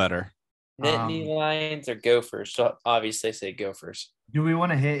horrible better. Nittany Lions or Gophers? So obviously, I say Gophers. Do we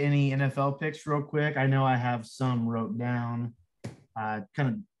want to hit any NFL picks real quick? I know I have some wrote down.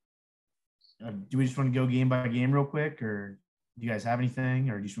 Do we just want to go game by game real quick, or do you guys have anything,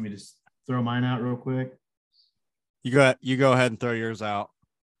 or do you just want me to throw mine out real quick? You go ahead and throw yours out.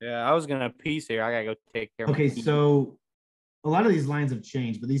 Yeah, I was gonna piece here. I gotta go take care. Okay, so a lot of these lines have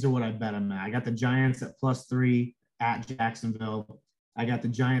changed, but these are what I bet them at. I got the Giants at +3 at Jacksonville. I got the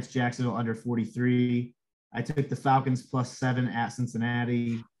Giants Jacksonville under 43. I took the Falcons +7 at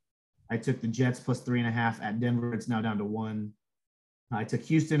Cincinnati. I took the Jets +3.5 at Denver. It's now down to 1. I took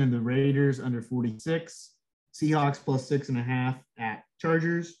Houston and the Raiders under 46. Seahawks +6.5 at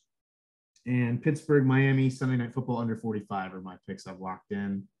Chargers. And Pittsburgh, Miami, Sunday Night Football under 45 are my picks I've locked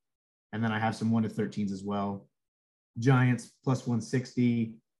in. And then I have some 1-13s as well. Giants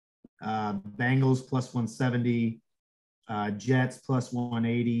 +160. Bengals +170. Jets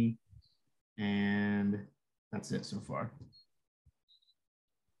 +180. And that's it so far.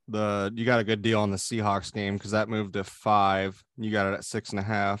 You got a good deal on the Seahawks game because that moved to 5. You got it at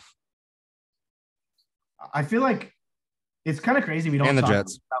 6.5. I feel like it's kind of crazy we don't and the talk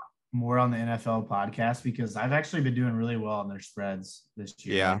Jets about more on the NFL podcast because I've actually been doing really well on their spreads this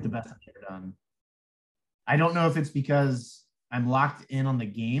year. Yeah. Like the best I've ever done. I don't know if it's because I'm locked in on the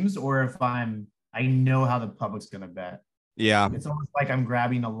games or if I know how the public's going to bet. Yeah. It's almost like I'm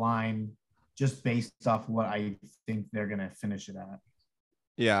grabbing a line just based off what I think they're going to finish it at.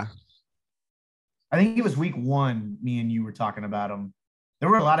 Yeah. I think it was week 1, me and you were talking about them. There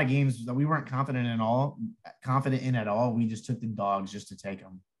were a lot of games that we weren't confident in at all. We just took the dogs just to take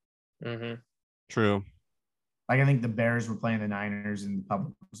them. Mm-hmm. True. Like I think the Bears were playing the Niners and the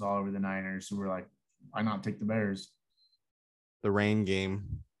public was all over the Niners. So we're like, why not take the Bears? The rain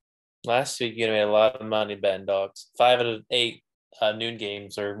game. Last week, you made a lot of money betting dogs. 5 out of 8 noon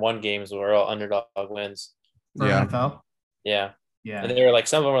games or 1 games were all underdog wins. For NFL? Yeah. Yeah. And they were like,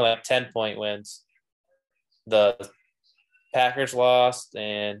 some of them were like 10-point wins. The Packers lost,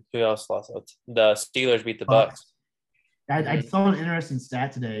 and who else lost? The Steelers beat the Bucks. I saw an interesting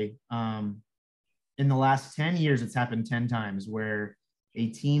stat today. In the last 10 years, it's happened 10 times where a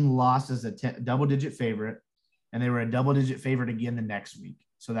team lost as a double-digit favorite, and they were a double-digit favorite again the next week.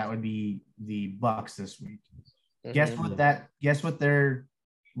 So that would be the Bucks this week. Mm-hmm. Guess what their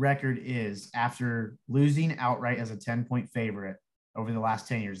record is after losing outright as a 10-point favorite over the last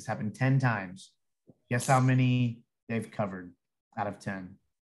 10 years. It's happened 10 times. Guess how many they've covered out of 10?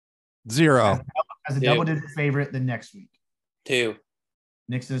 0. As a double-digit favorite the next week. 2.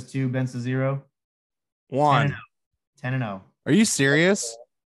 Nick says 2. Ben says 0. 1. 10-0. Are you serious?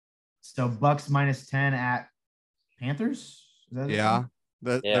 So Bucks -10 at Panthers. Yeah.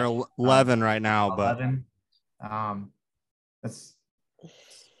 They're 11 right now, 11. That's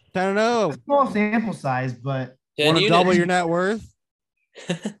 10-0. Small sample size, but want to double your net worth?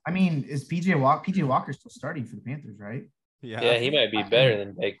 I mean, is PJ Walker still starting for the Panthers, right? Yeah, he might be better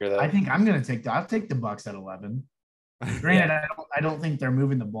than Baker though. I think I'm gonna I'll take the Bucks at 11. Granted, I don't think they're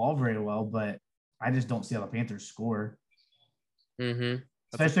moving the ball very well, but I just don't see how the Panthers score. Mm-hmm.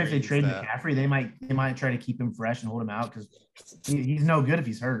 Especially if they trade McCaffrey, they might try to keep him fresh and hold him out because he's no good if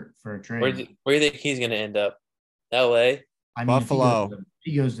he's hurt for a trade. Where do you think he's going to end up? L.A.? I mean, Buffalo.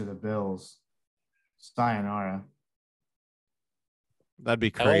 He goes to the Bills. Sayonara. That'd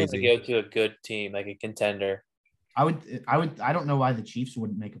be I want crazy. to go to a good team, like a contender. I don't know why the Chiefs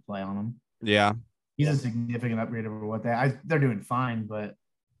wouldn't make a play on him. Yeah. He's a significant upgrade over what they're doing fine, but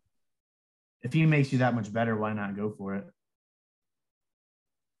if he makes you that much better, why not go for it?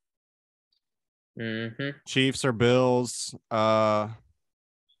 Mm-hmm. Chiefs or Bills. Where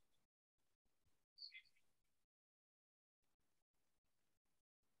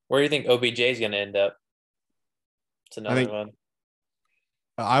do you think OBJ is going to end up? It's another one.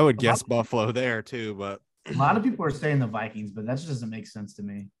 I would guess Buffalo there too, but a lot of people are saying the Vikings, but that just doesn't make sense to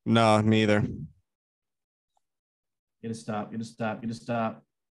me. No, me either. Get a stop.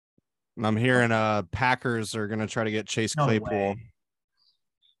 I'm hearing Packers are going to try to get Chase Claypool.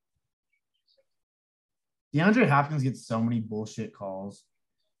 DeAndre Hopkins gets so many bullshit calls.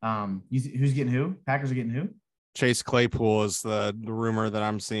 Who's getting who? Packers are getting who? Chase Claypool is the rumor that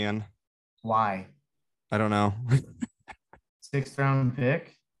I'm seeing. Why? I don't know. 6th round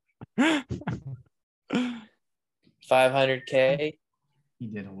pick. $500K. He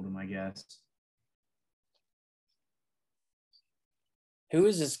did hold him, I guess. Who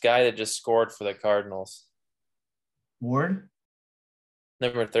is this guy that just scored for the Cardinals? Ward?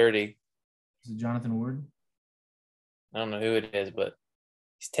 Number 30. Is it Jonathan Ward? I don't know who it is, but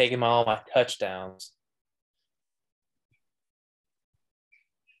he's taking all my touchdowns.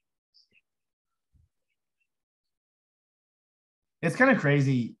 It's kind of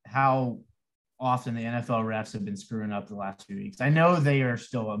crazy how often the NFL refs have been screwing up the last few weeks. I know they are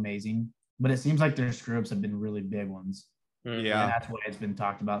still amazing, but it seems like their screw-ups have been really big ones. Yeah. And that's why it's been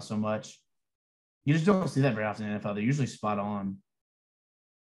talked about so much. You just don't see that very often in the NFL. They're usually spot on.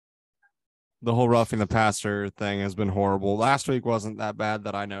 The whole roughing the passer thing has been horrible. Last week wasn't that bad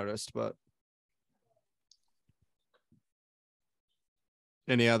that I noticed, but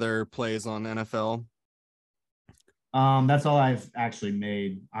any other plays on NFL? That's all I've actually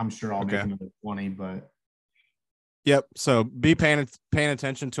made. I'm sure I'll make Okay. another 20, but Yep. So be paying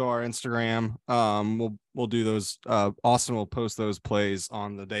attention to our Instagram. We'll do those. Austin will post those plays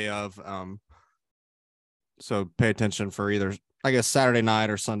on the day of. So pay attention for either, I guess, Saturday night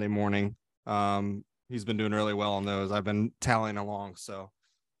or Sunday morning. He's been doing really well on those. I've been tallying along. So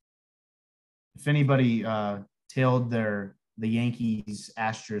if anybody tailed the Yankees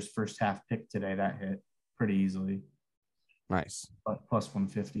Astros first half pick today, that hit pretty easily. nice. But plus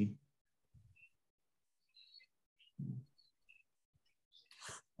 150.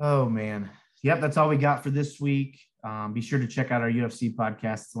 Oh man. Yep, that's all we got for this week. Be sure to check out our UFC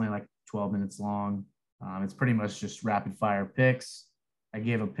podcast. It's only like 12 minutes long. It's pretty much just rapid fire picks. I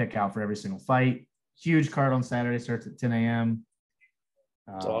gave a pick out for every single fight. Huge card on Saturday, starts at 10 a.m.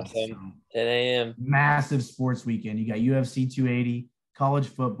 It's awesome. 10 a.m. Massive sports weekend. You got UFC 280, college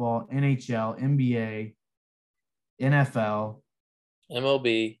football, NHL, NBA, NFL,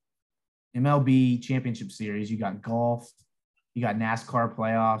 MLB championship series. You got golf. You got NASCAR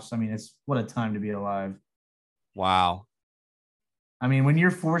playoffs. I mean, it's what a time to be alive. Wow. I mean, when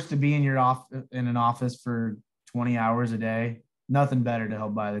you're forced to be in an office for 20 hours a day, nothing better to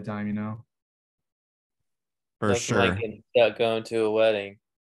help by the time, you know. For Nothing sure. like getting stuck going to a wedding.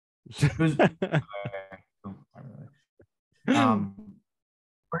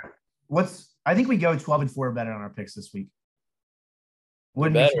 I think we go 12-4 or better on our picks this week.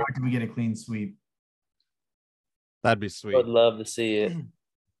 Wouldn't be shocked if we get a clean sweep. That'd be I sweet. would love to see it. I'm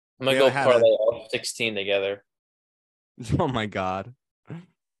gonna Yeah, go I had parlay all 16 together. Oh my God.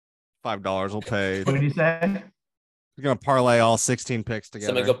 $5 will pay. What did you say? We're gonna parlay all 16 picks So I'm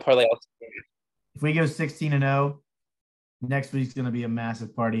together. gonna go parlay all 16. If we go 16-0, next week's gonna be a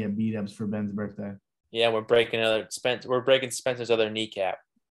massive party at B-Dubs for Ben's birthday. Yeah, we're breaking Spencer's other kneecap.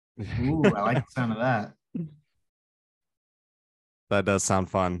 Ooh, I like the sound of that. That does sound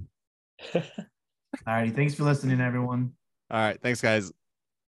fun. All righty, thanks for listening, everyone. All right. Thanks, guys.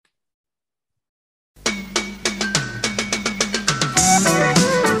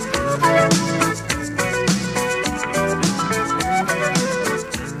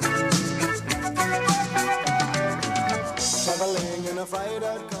 Traveling in a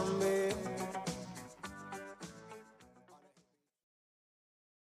freighter car.